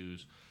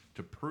tattoos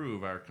to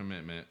prove our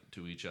commitment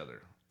to each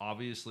other.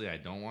 Obviously, I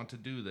don't want to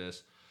do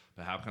this,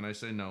 but how can I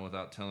say no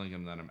without telling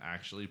him that I'm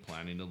actually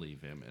planning to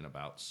leave him in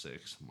about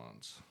 6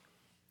 months?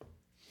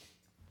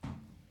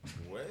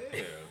 Well.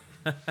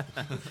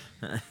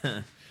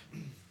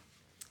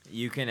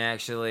 You can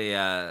actually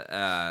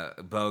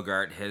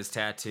bogart his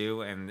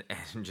tattoo and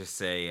just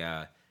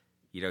say,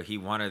 he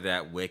wanted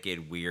that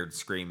wicked, weird,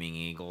 screaming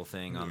eagle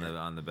thing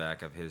on the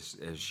back of his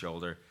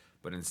shoulder,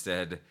 but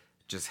instead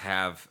just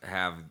have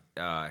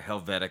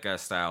Helvetica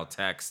style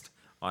text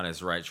on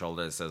his right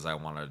shoulder that says, "I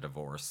want a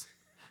divorce."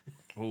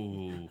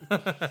 Ooh.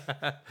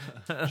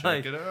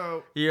 Check it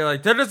out. You're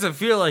like, that doesn't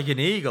feel like an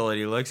eagle. And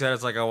he looks at it,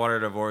 it's like, "I want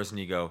a divorce." And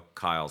you go,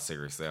 "Kyle,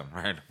 seriously, I'm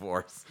writing a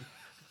divorce."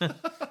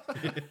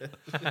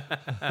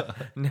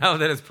 Now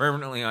that it's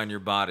permanently on your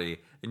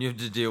body and you have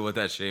to deal with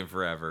that shame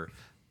forever.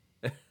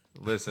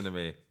 Listen to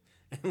me.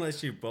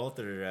 Unless you both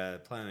are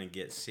planning to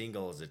get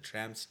single as a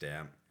tramp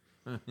stamp.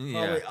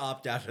 Yeah. Probably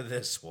opt out of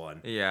this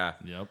one. Yeah.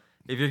 Yep.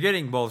 If you're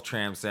getting both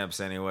tramp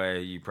stamps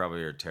anyway, you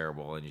probably are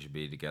terrible and you should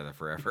be together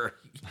forever.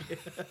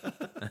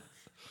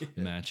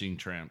 Matching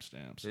tramp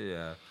stamps.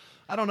 Yeah.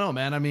 I don't know,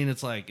 man. I mean,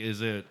 it's like,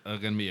 is it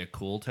going to be a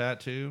cool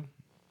tattoo?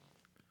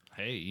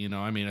 Hey,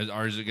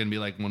 or is it going to be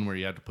like one where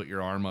you have to put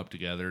your arm up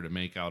together to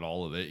make out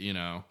all of it,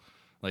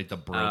 like the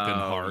broken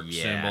heart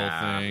symbol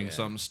thing,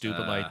 something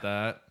stupid like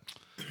that.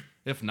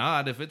 If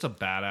not, if it's a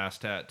badass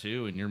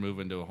tattoo and you're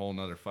moving to a whole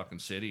nother fucking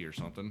city or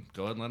something,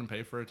 go ahead and let him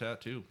pay for a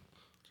tattoo.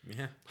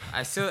 Yeah.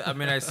 I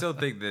still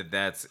think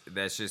that's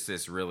just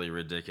this really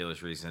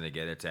ridiculous reason to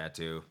get a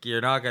tattoo.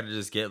 You're not gonna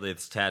just get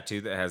this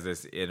tattoo that has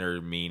this inner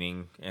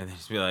meaning and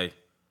just be like,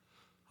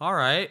 all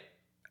right,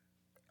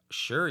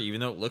 sure,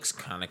 even though it looks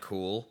kind of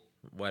cool,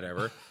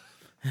 whatever.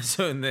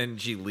 So and then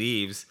she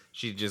leaves.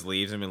 She just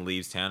leaves him and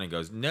leaves town and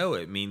goes, no,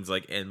 it means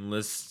like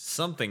endless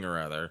something or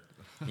other.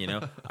 You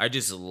know, I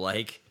just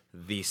like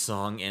the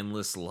song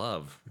 "Endless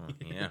Love."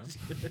 You know.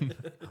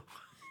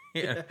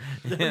 Yeah.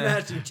 The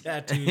matching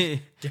tattoos.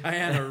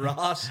 Diana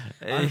Ross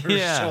on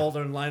her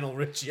shoulder and Lionel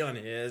Richie on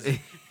his.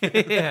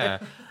 Yeah.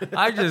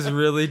 I just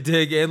really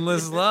dig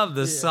Endless Love,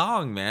 the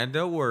song, man.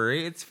 Don't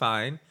worry. It's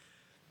fine.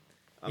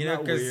 I'm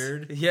not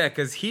weird. Yeah,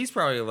 because he's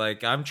probably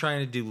like, I'm trying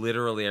to do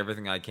literally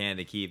everything I can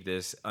to keep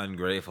this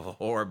ungrateful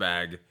whore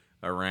bag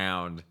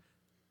around.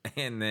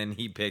 And then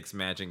he picks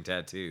matching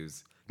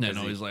tattoos. No,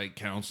 he's like,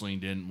 counseling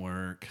didn't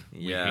work. We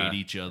Yeah. hate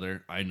each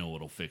other. I know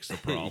what'll fix the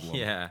problem.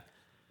 Yeah.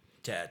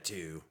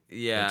 Tattoo.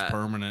 Yeah. It's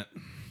permanent.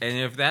 And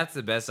if that's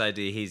the best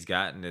idea he's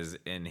gotten is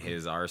in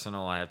his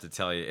arsenal, I have to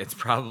tell you, it's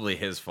probably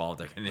his fault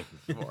they're getting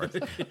divorced.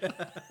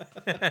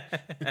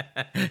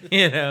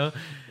 You know,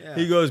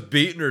 he goes,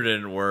 beating her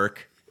didn't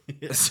work.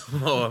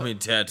 So, I mean,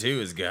 tattoo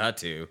has got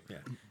to. Yeah.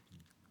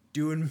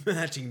 Doing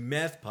matching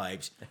meth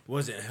pipes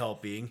wasn't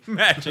helping.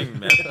 Matching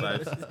meth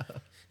pipes.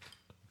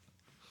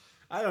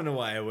 I don't know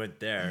why I went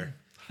there.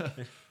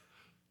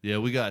 Yeah,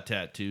 we got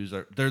tattoos.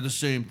 They're the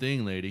same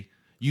thing, lady.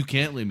 You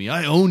can't leave me.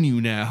 I own you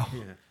now.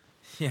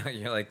 Yeah,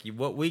 you're like,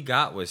 what we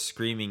got was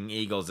screaming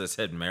eagles that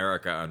said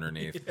America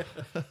underneath.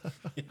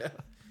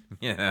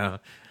 You know?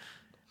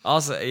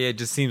 Also, it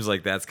just seems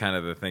like that's kind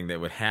of the thing that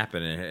would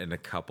happen in a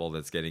couple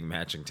that's getting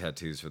matching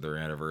tattoos for their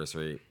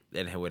anniversary.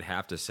 And it would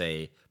have to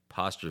say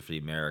apostrophe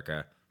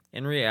America.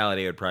 In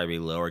reality, it would probably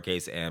be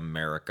lowercase m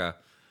America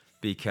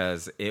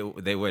because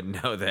they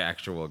wouldn't know the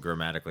actual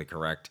grammatically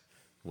correct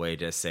way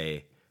to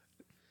say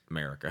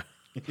America.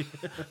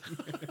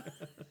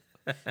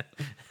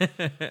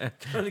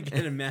 Trying to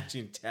get a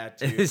matching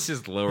tattoo. It's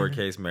just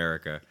lowercase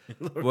America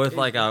with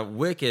like a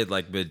wicked,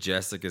 like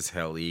majestic as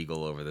hell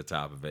eagle over the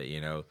top of it. You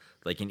know,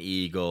 like an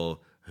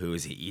eagle who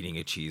is eating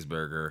a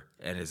cheeseburger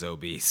and is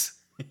obese,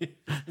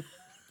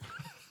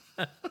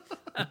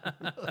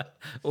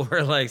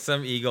 or like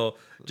some eagle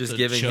just The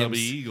giving him, chubby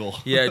eagle.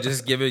 yeah,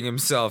 just giving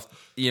himself,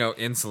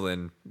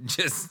 insulin,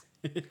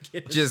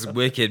 just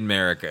wicked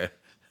America.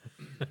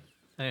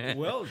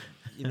 Well,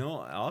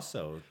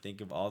 also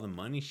think of all the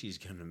money she's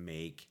going to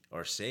make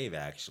or save,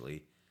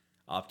 actually,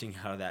 opting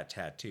out of that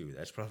tattoo.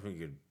 That's probably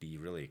going to be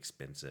really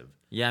expensive.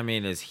 Yeah, I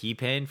mean, is he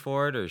paying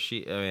for it or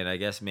she? I mean, I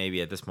guess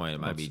maybe at this point it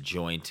might be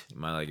joint. It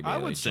might be I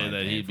like would say joint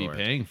that he'd be for it.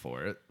 paying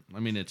for it. I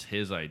mean, it's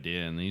his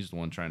idea, and he's the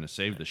one trying to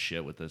save the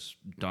shit with this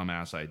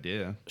dumbass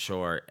idea.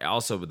 Sure.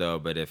 Also, though,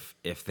 but if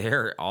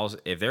they're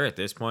at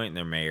this point and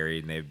they're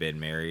married and they've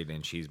been married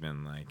and she's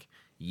been like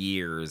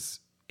years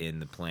in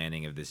the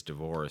planning of this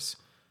divorce,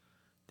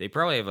 they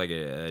probably have like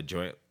a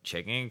joint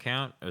checking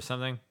account or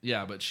something.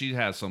 Yeah, but she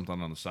has something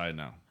on the side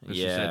now.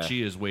 She Yeah. said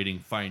she is waiting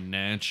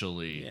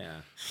financially Yeah.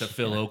 to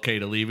feel okay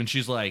to leave, and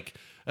she's like,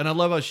 and I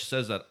love how she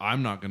says that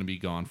I'm not going to be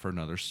gone for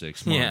another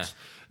 6 months. Yeah,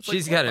 It's like,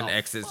 she's what got an the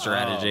exit fuck?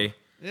 strategy.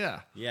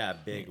 Yeah. Yeah,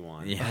 big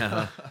one.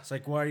 Yeah, It's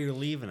like, why are you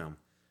leaving him?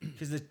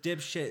 Because the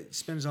dipshit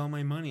spends all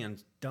my money on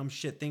dumb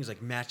shit things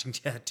like matching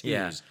tattoos.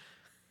 yeah.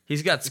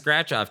 He's got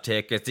scratch off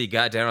tickets he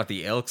got down at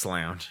the Elks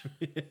Lounge.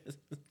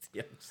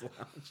 Yeah,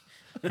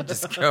 slouch.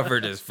 Just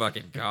covered his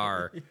fucking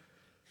car.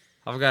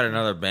 I've got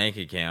another bank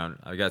account.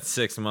 I've got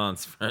 6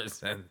 months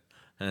first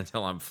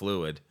until I'm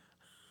fluid.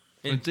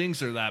 And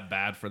things are that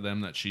bad for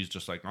them that she's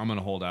just like, I'm going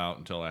to hold out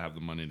until I have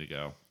the money to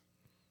go.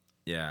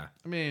 Yeah.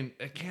 I mean,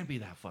 it can't be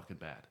that fucking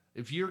bad.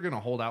 If you're going to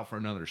hold out for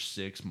another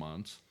 6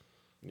 months.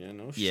 Yeah,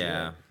 no shit.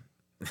 Yeah.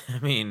 I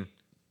mean,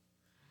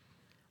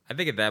 I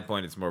think at that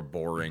point it's more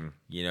boring.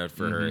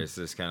 For her, it's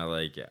just kind of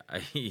like,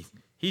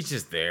 he's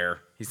just there.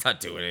 He's not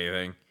doing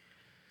anything.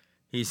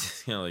 He's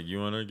just kind of like, you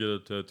want to get a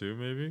tattoo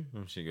maybe?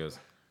 And she goes,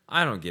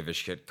 I don't give a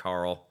shit,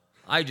 Carl.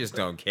 I just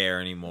don't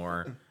care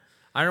anymore.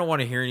 I don't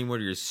want to hear any more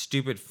of your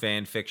stupid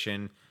fan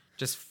fiction.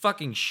 Just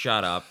fucking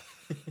shut up.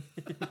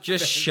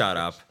 Just shut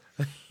up.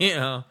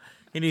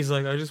 And he's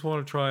like, I just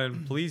want to try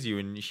and please you.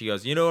 And she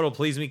goes, you know what'll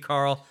please me,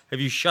 Carl? Have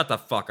you shut the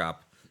fuck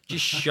up?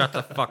 Just shut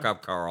the fuck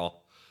up, Carl.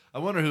 I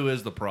wonder who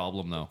is the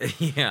problem, though.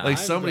 Yeah. Like,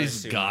 I'm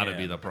somebody's gonna assume got to him.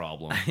 be the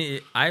problem.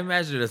 I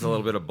imagine it's a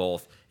little bit of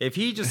both. If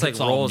he just like It's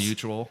all rolls,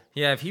 mutual.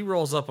 yeah. If he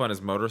rolls up on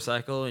his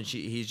motorcycle and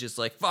he's just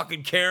like,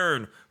 "Fucking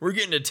Karen, we're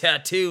getting a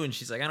tattoo," and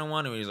she's like, "I don't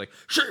want to," and he's like,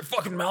 "Shut your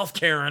fucking mouth,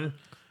 Karen."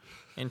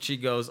 And she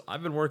goes,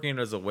 "I've been working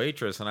as a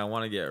waitress and I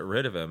want to get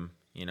rid of him."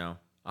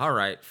 All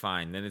right,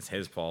 fine. Then it's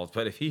his fault.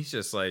 But if he's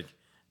just like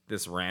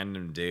this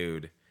random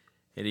dude,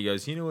 and he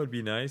goes, "You know, it'd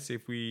be nice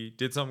if we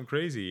did something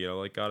crazy.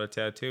 Like got a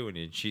tattoo,"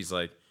 and she's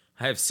like,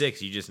 I have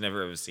 6. You just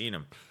never have seen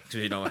them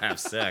because you don't have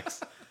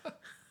sex.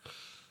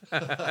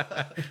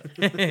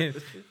 And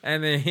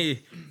then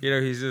he's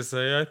just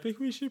like, I think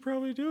we should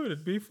probably do it.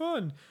 It'd be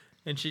fun.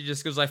 And she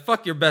just goes like,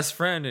 fuck your best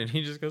friend. And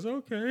he just goes,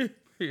 okay.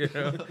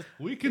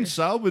 We can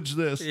salvage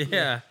this.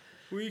 Yeah.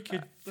 We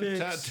could The fix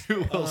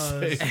tattoo will us.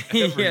 save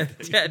Yeah, everything.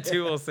 the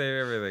tattoo will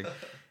save everything.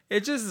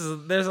 It just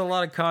is, there's a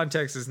lot of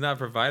context that's not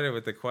provided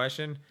with the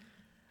question,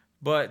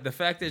 but the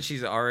fact that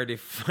she's already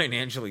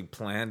financially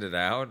planned it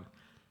out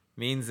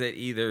means that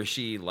either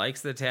she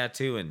likes the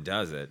tattoo and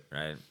does it,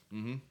 right?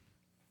 Mm-hmm.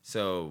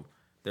 So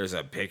there's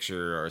a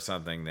picture or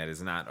something that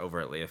is not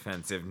overtly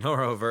offensive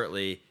nor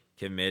overtly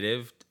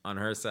committive on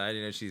her side.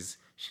 You know, she's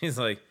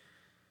like,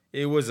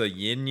 it was a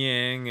yin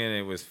yang and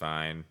it was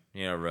fine.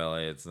 You know,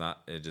 really, it's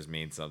not. It just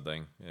means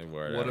something.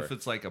 Whatever. What if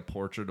it's like a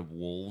portrait of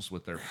wolves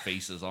with their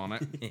faces on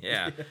it?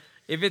 Yeah,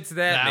 if it's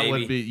that, That maybe.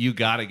 would be. You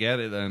gotta get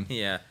it then.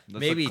 Yeah, That's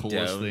maybe the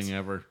coolest don't. thing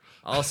ever.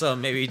 Also,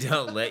 maybe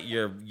don't let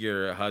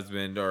your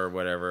husband or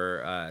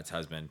whatever. It's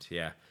husband.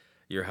 Yeah,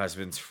 your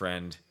husband's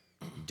friend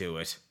do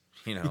it.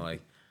 You know,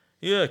 like,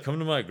 yeah, come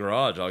to my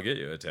garage. I'll get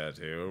you a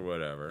tattoo or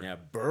whatever. Yeah,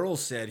 Burl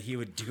said he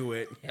would do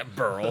it. Yeah,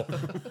 Burl.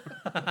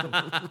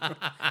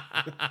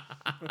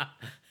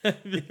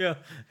 Yeah,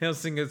 he'll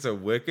sing us a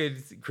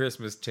wicked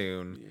Christmas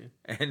tune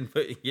and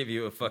give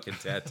you a fucking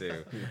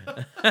tattoo.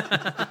 Made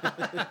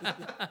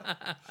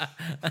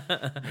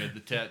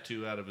the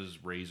tattoo out of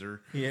his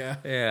razor. Yeah.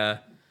 Yeah.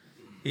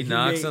 He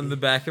knocks on the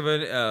back of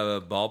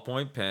a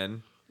ballpoint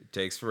pen. It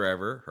takes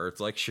forever. Hurts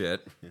like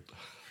shit.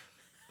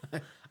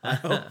 I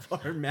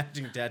hope our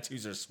matching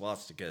tattoos are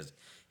swastikas.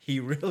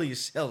 He really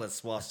sells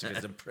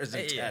swastikas and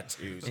prison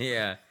tattoos.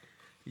 Yeah.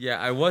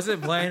 Yeah, I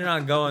wasn't planning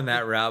on going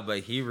that route, but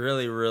he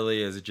really,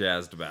 really is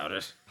jazzed about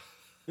it.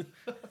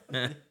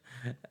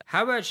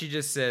 How about she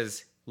just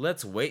says,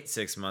 let's wait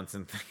 6 months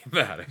and think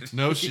about it?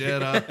 No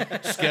shit.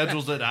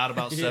 Schedules it out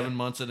about 7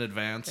 months in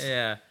advance.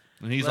 Yeah.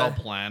 And he's all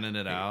planning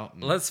it out.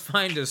 And Let's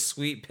find a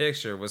sweet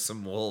picture with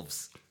some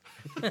wolves.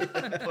 put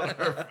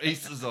our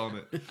faces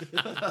on it.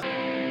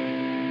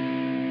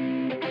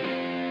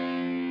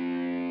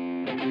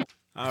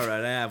 All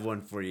right, I have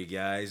one for you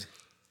guys.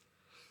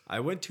 I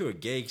went to a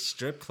gay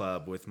strip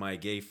club with my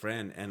gay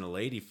friend and a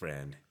lady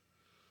friend.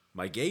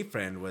 My gay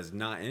friend was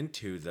not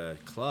into the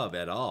club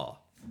at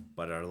all,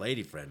 but our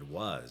lady friend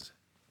was.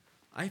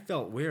 I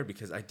felt weird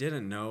because I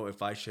didn't know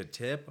if I should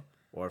tip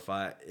or if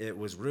it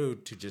was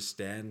rude to just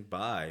stand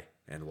by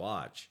and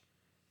watch.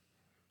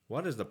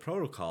 What is the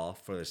protocol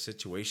for a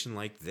situation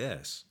like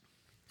this?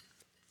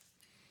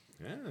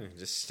 Yeah,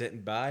 just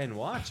sitting by and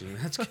watching.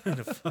 That's kind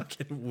of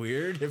fucking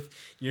weird if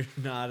you're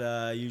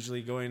not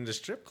usually going to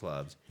strip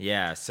clubs.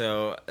 Yeah,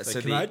 so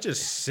Can I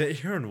just sit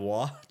here and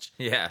watch?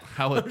 yeah.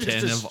 How I'm just a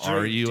attentive are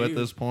straight you at dude.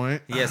 this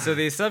point? Yeah, so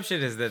the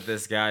assumption is that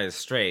this guy is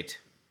straight.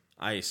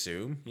 I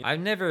assume. I've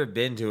never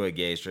been to a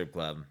gay strip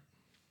club,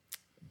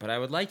 but I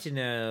would like to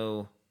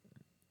know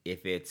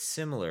if it's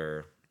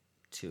similar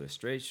to a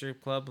straight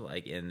strip club,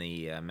 like in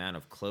the amount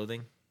of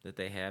clothing that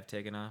they have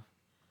taken off.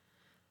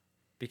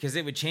 Because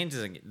it would change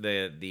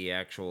the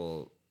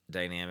actual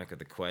dynamic of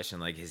the question.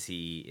 Like, is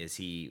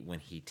he when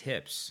he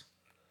tips,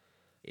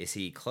 is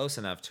he close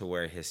enough to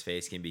where his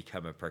face can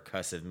become a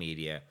percussive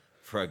media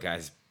for a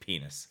guy's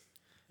penis?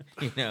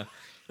 You know,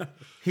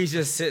 he's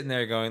just sitting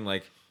there going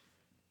like,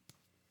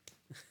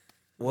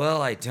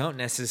 well, I don't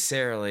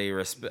necessarily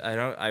respect.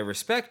 I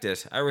respect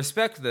it. I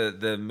respect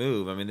the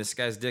move. I mean, this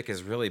guy's dick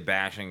is really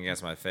bashing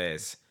against my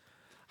face.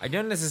 I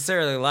don't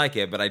necessarily like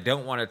it, but I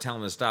don't want to tell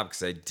him to stop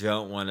because I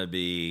don't want to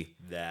be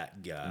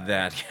That guy.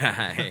 that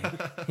guy.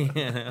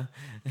 You know,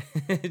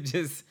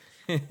 just.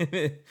 And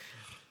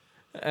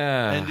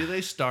do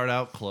they start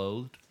out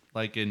clothed?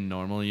 Like in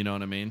normal, you know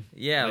what I mean?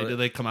 Yeah. Like, do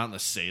they come out in the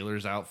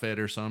sailor's outfit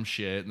or some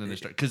shit, and then they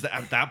start? Because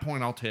at that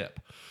point, I'll tip.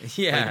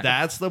 Yeah, Like,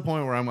 that's the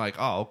point where I'm like,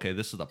 oh, okay,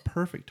 this is the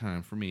perfect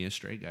time for me, a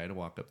straight guy, to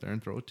walk up there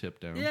and throw a tip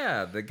down.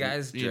 yeah. The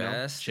guy's You know,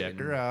 dressed. check and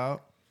her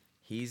out.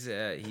 He's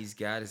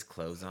got his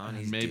clothes on.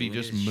 He's Maybe doing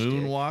just his shtick.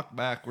 moonwalk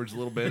backwards a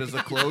little bit as the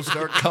clothes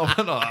start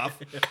coming off.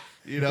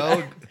 You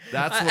know,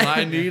 that's when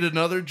I need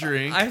another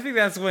drink. I think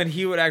that's when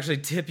he would actually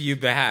tip you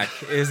back.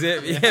 Is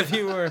it if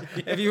you were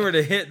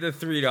to hit the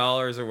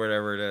 $3 or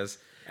whatever it is,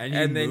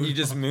 and then you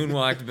just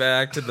moonwalked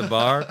back to the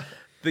bar,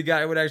 the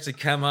guy would actually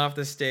come off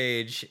the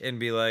stage and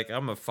be like,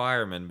 "I'm a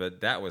fireman,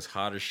 but that was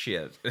hot as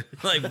shit."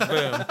 Like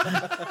boom.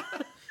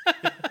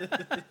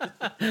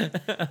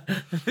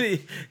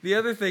 The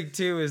other thing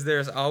too is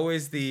there's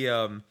always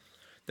the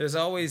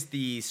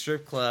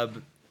strip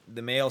club,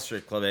 the male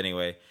strip club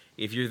anyway.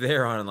 If you're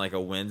there on like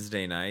a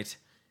Wednesday night,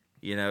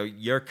 you know,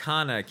 you're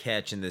kind of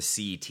catching the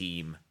C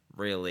team,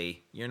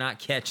 really. You're not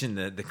catching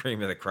the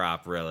cream of the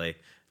crop, really,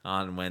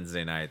 on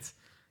Wednesday nights.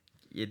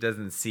 It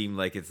doesn't seem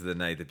like it's the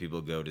night that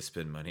people go to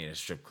spend money in a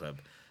strip club.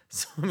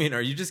 So, I mean,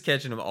 are you just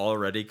catching him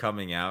already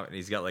coming out and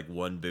he's got like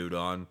one boot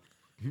on?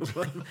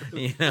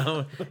 You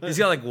know, he's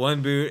got like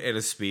one boot and a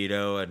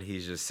Speedo, and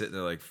he's just sitting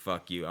there like,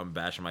 "Fuck you, I'm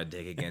bashing my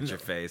dick against your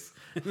face."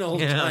 An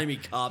old-timey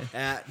cop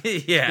hat.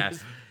 Yeah.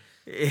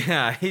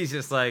 Yeah, he's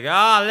just like,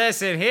 "Oh,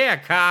 listen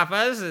here,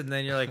 coppers," and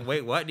then you're like,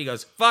 "Wait, what?" And he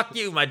goes, "Fuck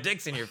you, my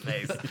dick's in your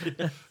face."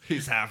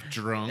 He's half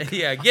drunk.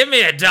 Yeah, give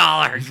me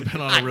 $1. He's been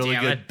on God a really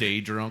damn good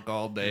day drunk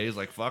all day. He's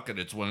like, fuck it,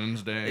 it's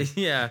Wednesday. it.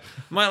 Yeah,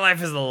 my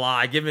life is a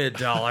lie. Give me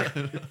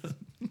 $1.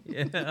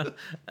 You know?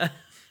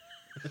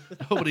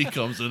 Nobody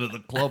comes into the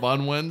club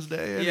on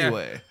Wednesday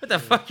anyway. Yeah. What the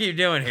fuck are you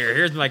doing here?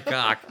 Here's my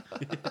cock.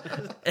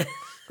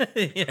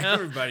 You know?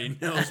 Everybody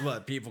knows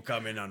what people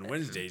come in on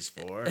Wednesdays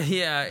for.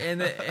 Yeah,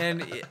 and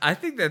I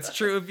think that's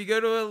true. If you go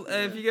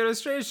to a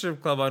straight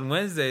strip club on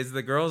Wednesdays,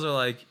 the girls are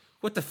like,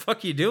 "What the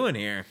fuck are you doing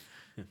here?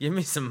 Give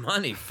me some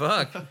money.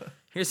 Fuck.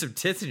 Here's some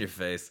tits in your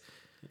face."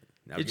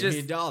 Now give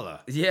me $1.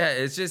 Yeah,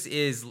 it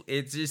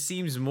just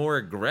seems more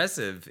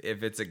aggressive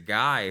if it's a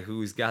guy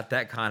who's got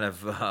that kind of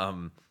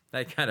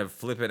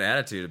flippant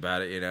attitude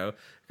about it, you know?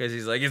 Because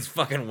he's like, "It's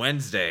fucking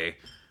Wednesday.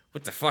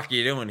 What the fuck are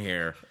you doing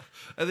here?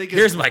 I think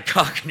Here's my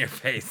cock in your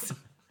face."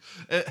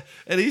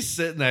 and he's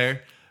sitting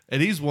there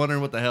and he's wondering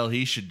what the hell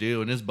he should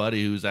do, and his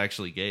buddy who's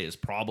actually gay is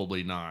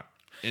probably not.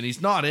 And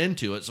he's not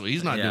into it, so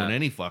he's not doing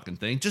any fucking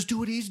thing. Just do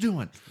what he's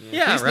doing.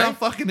 Yeah, he's right? not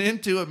fucking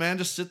into it, man.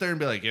 Just sit there and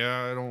be like,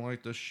 "Yeah, I don't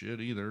like this shit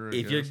either.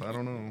 I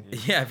don't know."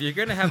 Yeah, if you're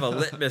gonna have a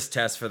litmus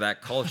test for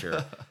that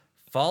culture,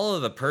 follow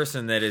the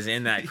person that is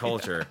in that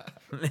culture.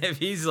 If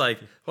he's like,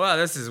 "Wow,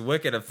 this is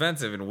wicked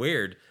offensive and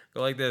weird,"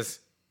 go like this.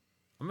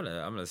 I'm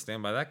gonna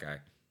stand by that guy.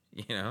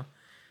 You know,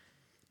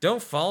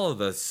 don't follow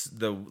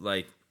the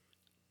like.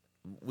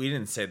 We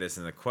didn't say this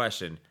in the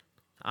question.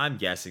 I'm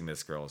guessing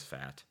this girl is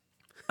fat.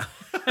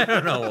 I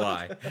don't know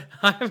why.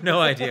 I have no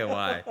idea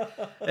why.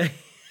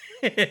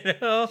 You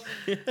know,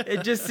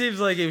 it just seems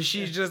like if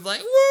she's just like,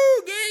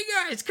 "Woo, gay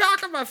guys,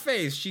 cock in my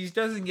face," she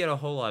doesn't get a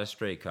whole lot of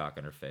straight cock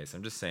in her face.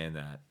 I'm just saying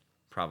that.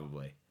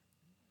 Probably.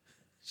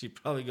 She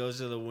probably goes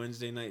to the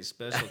Wednesday night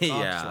special cock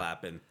Yeah.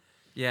 slapping.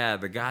 Yeah,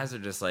 the guys are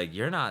just like,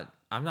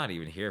 I'm not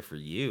even here for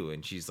you.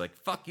 And she's like,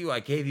 "Fuck you, I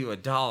gave you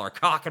 $1.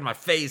 Cock in my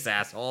face,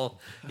 asshole."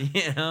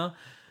 You know?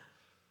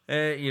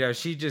 You know,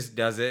 she just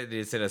does it.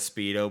 It's in a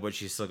Speedo, but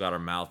she's still got her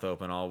mouth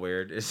open all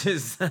weird. It's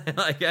just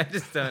like, I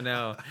just don't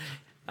know.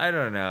 I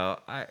don't know.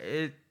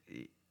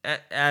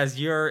 As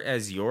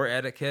your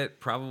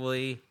etiquette,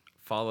 probably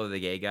follow the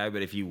gay guy.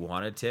 But if you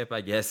want to tip,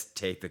 I guess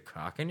take the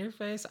cock in your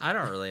face. I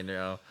don't really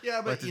know. Yeah,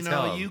 what but to you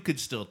tell know, 'em. you could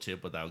still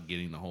tip without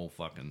getting the whole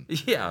fucking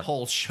Yeah.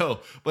 show.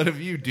 But if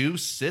you do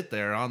sit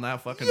there on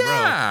that fucking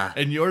Yeah. row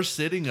and you're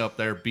sitting up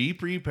there, be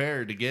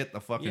prepared to get the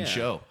fucking Yeah.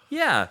 show.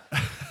 Yeah.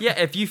 Yeah,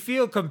 if you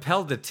feel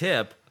compelled to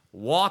tip,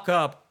 walk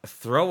up,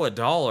 throw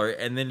 $1,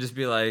 and then just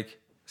be like,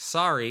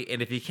 "Sorry."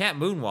 And if you can't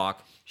moonwalk,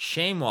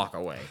 shame walk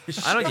away.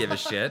 I don't give a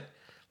shit.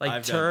 Like,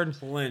 I've turn. done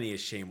plenty of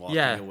shame walking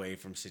Yeah. away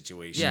from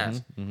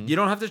situations. Yeah. You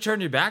don't have to turn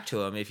your back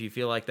to him if you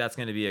feel like that's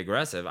going to be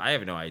aggressive. I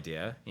have no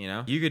idea, you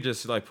know? You could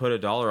just, like, put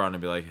 $1 on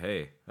and be like,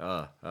 "Hey,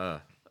 all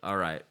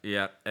right.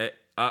 Yeah.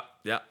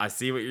 Yeah, I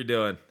see what you're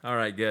doing. All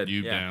right, good.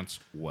 You yeah. dance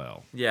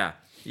well. Yeah.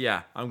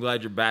 Yeah. I'm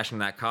glad you're bashing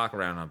that cock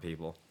around on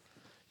people.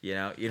 You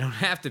know, you don't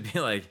have to be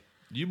like,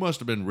 You must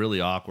have been really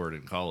awkward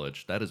in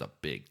college. That is a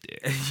big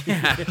dick.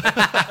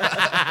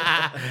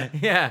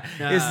 yeah.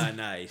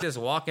 Nice. Just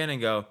walk in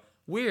and go,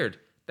 "Weird.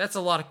 That's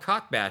a lot of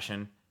cock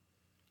bashing.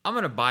 I'm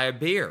going to buy a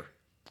beer."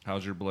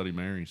 How's your Bloody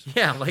Marys?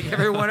 Yeah, like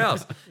everyone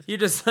else. You're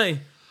just like,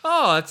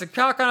 "Oh, it's a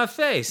cock on a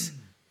face.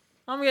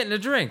 I'm getting a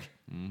drink."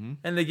 Mm-hmm.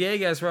 And the gay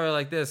guy's probably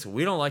like this.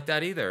 "We don't like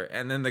that either."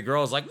 And then the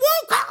girl's like,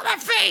 "Woo, cock on my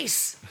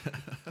face."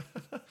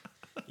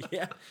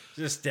 Yeah.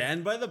 Just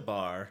stand by the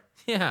bar,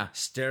 Yeah.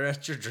 stare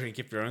at your drink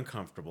if you're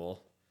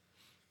uncomfortable,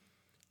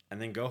 and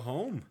then go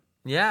home.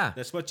 Yeah.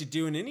 That's what you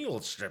do in any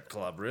old strip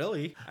club,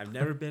 really. I've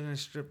never been in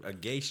a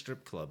gay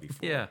strip club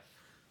before. Yeah.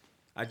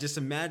 I just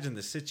imagine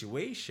the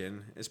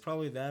situation is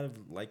probably that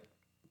of like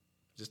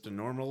just a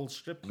normal old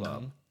strip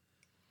club.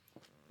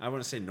 I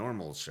wouldn't say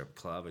normal strip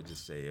club. I'd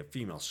just say a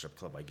female strip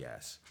club, I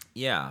guess.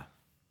 Yeah.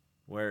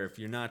 Where if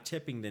you're not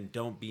tipping, then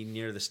don't be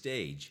near the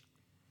stage.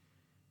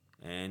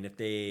 And if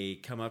they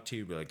come up to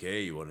you, be like,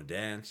 "Hey, you want to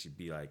dance?" You'd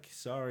be like,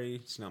 "Sorry,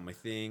 it's not my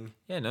thing.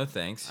 Yeah, no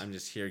thanks. I'm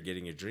just here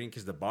getting a drink,"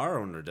 because the bar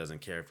owner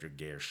doesn't care if you're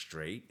gay or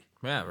straight.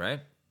 Yeah, right?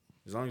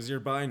 As long as you're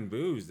buying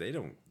booze, they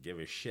don't give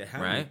a shit how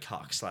many Right.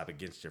 cock slap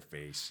against your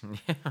face.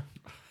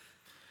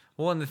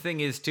 Well, and the thing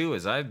is too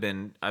is I've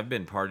been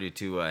party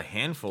to a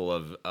handful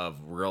of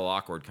real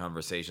awkward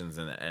conversations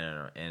in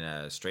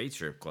a straight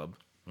strip club,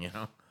 you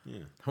know,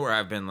 where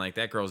I've been like,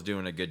 "That girl's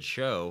doing a good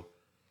show.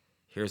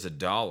 Here's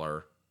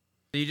 $1."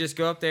 So you just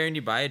go up there and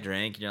you buy a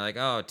drink and you're like,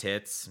 "Oh,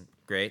 tits,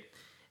 great."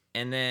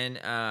 And then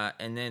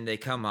they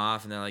come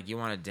off and they're like, "You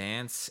want to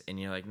dance?" And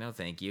you're like, "No,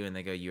 thank you." And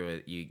they go,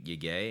 you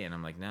gay?" And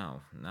I'm like,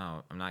 no,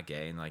 I'm not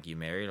gay." And like, "You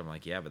married?" I'm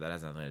like, "Yeah, but that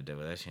has nothing to do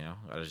with this, you know.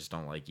 I just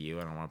don't like you.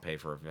 I don't want to pay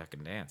for a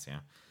fucking dance, you know."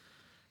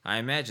 I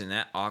imagine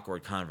that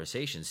awkward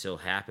conversation still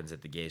happens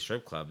at the gay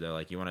strip club. They're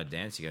like, "You want to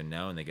dance?" You go,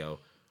 "No." And they go,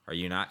 "Are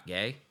you not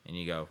gay?" And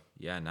you go,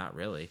 "Yeah, not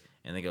really."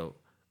 And they go,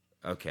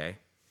 "Okay."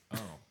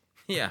 Oh.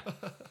 Yeah.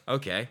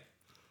 Okay.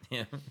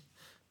 Yeah.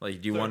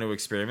 Like, "Do you want to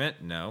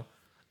experiment?" "No."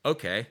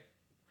 "Okay."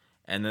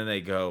 And then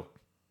they go,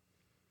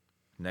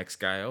 "Next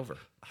guy over."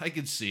 I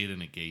could see it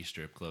in a gay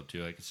strip club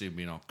too. I could see it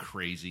being all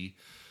crazy.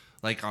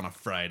 Like on a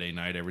Friday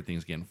night,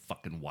 everything's getting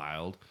fucking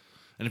wild.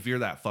 And if you're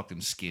that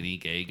fucking skinny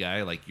gay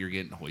guy, like you're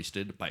getting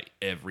hoisted by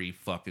every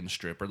fucking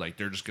stripper. Like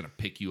they're just gonna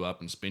pick you up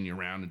and spin you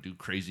around and do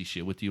crazy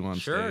shit with you on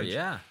Sure, stage.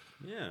 yeah.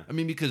 Yeah. I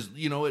mean, because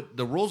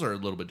the rules are a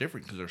little bit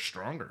different because they're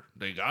stronger.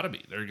 They gotta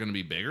be. They're gonna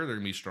be bigger. They're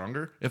gonna be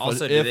stronger.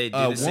 Also, do they do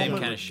the same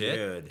woman- kind of shit?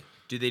 Good.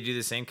 Do they do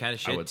the same kind of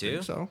shit I would too?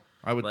 think so.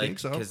 I would think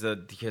so.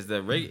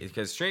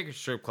 Because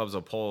strip clubs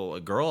will pull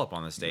a girl up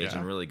on the stage Yeah.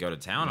 and really go to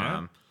town Yeah. on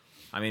them.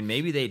 I mean,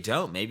 maybe they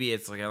don't. Maybe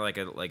it's like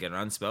an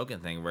unspoken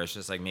thing where it's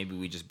just like maybe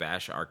we just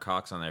bash our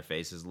cocks on their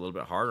faces a little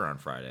bit harder on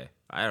Friday.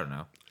 I don't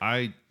know.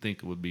 I think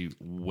it would be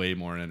way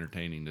more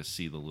entertaining to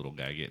see the little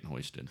guy getting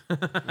hoisted,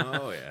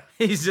 Oh yeah.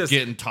 He's just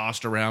getting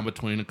tossed around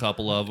between a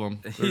couple of them.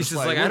 he's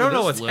just like I don't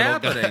know what's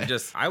happening.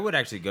 Just I would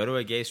actually go to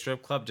a gay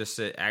strip club just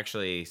to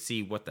actually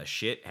see what the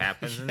shit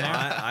happens in there.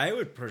 I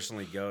would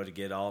personally go to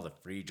get all the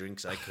free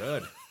drinks I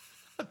could.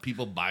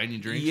 People buying you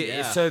drinks.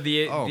 Yeah, so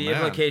the Oh, man.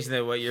 implication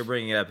that what you're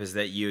bringing up is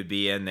that you would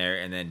be in there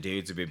and then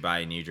dudes would be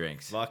buying you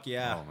drinks. Fuck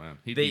yeah. Oh man,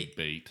 he'd They- be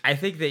bait. I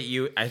think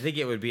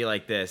it would be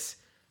like this.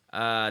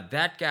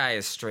 That guy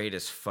is straight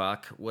as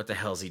fuck. What the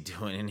hell's he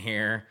doing in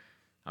here?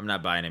 I'm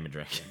not buying him a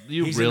drink.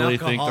 You He's an really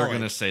think they're alcoholic.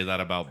 gonna say that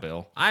about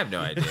Bill? I have no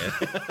idea.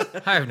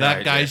 I have no That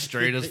idea. guy's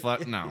straight as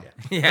fuck. No,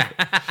 Yeah.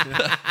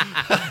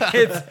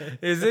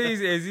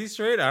 Is he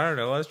straight? I don't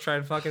know. Let's try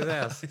and fuck his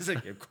ass. He's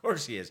like, of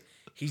course he is.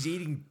 He's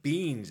eating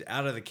beans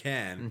out of the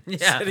can,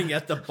 Yeah. sitting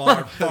at the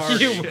bar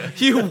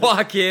partying. You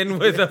walk in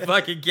with a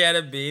fucking can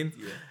of beans.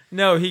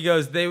 No, he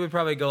goes. They would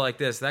probably go like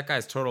this. That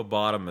guy's total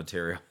bottom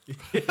material.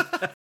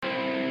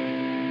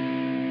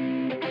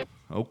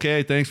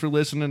 Okay, thanks for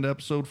listening to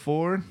episode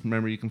 4.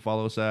 Remember, you can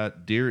follow us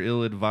at Dear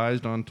Ill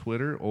Advised on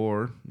Twitter,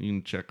 or you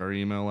can check our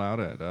email out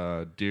at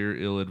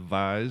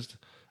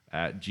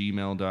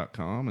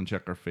dearilladvised@gmail.com and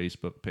check our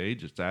Facebook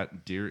page. It's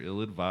at Dear Ill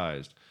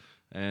Advised.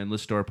 And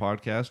listen to our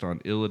podcast on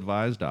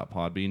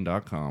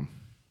illadvised.podbean.com.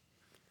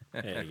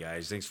 Hey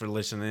guys, thanks for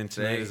listening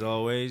tonight Thanks. as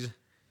always.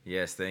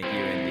 Yes, thank you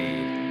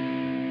indeed.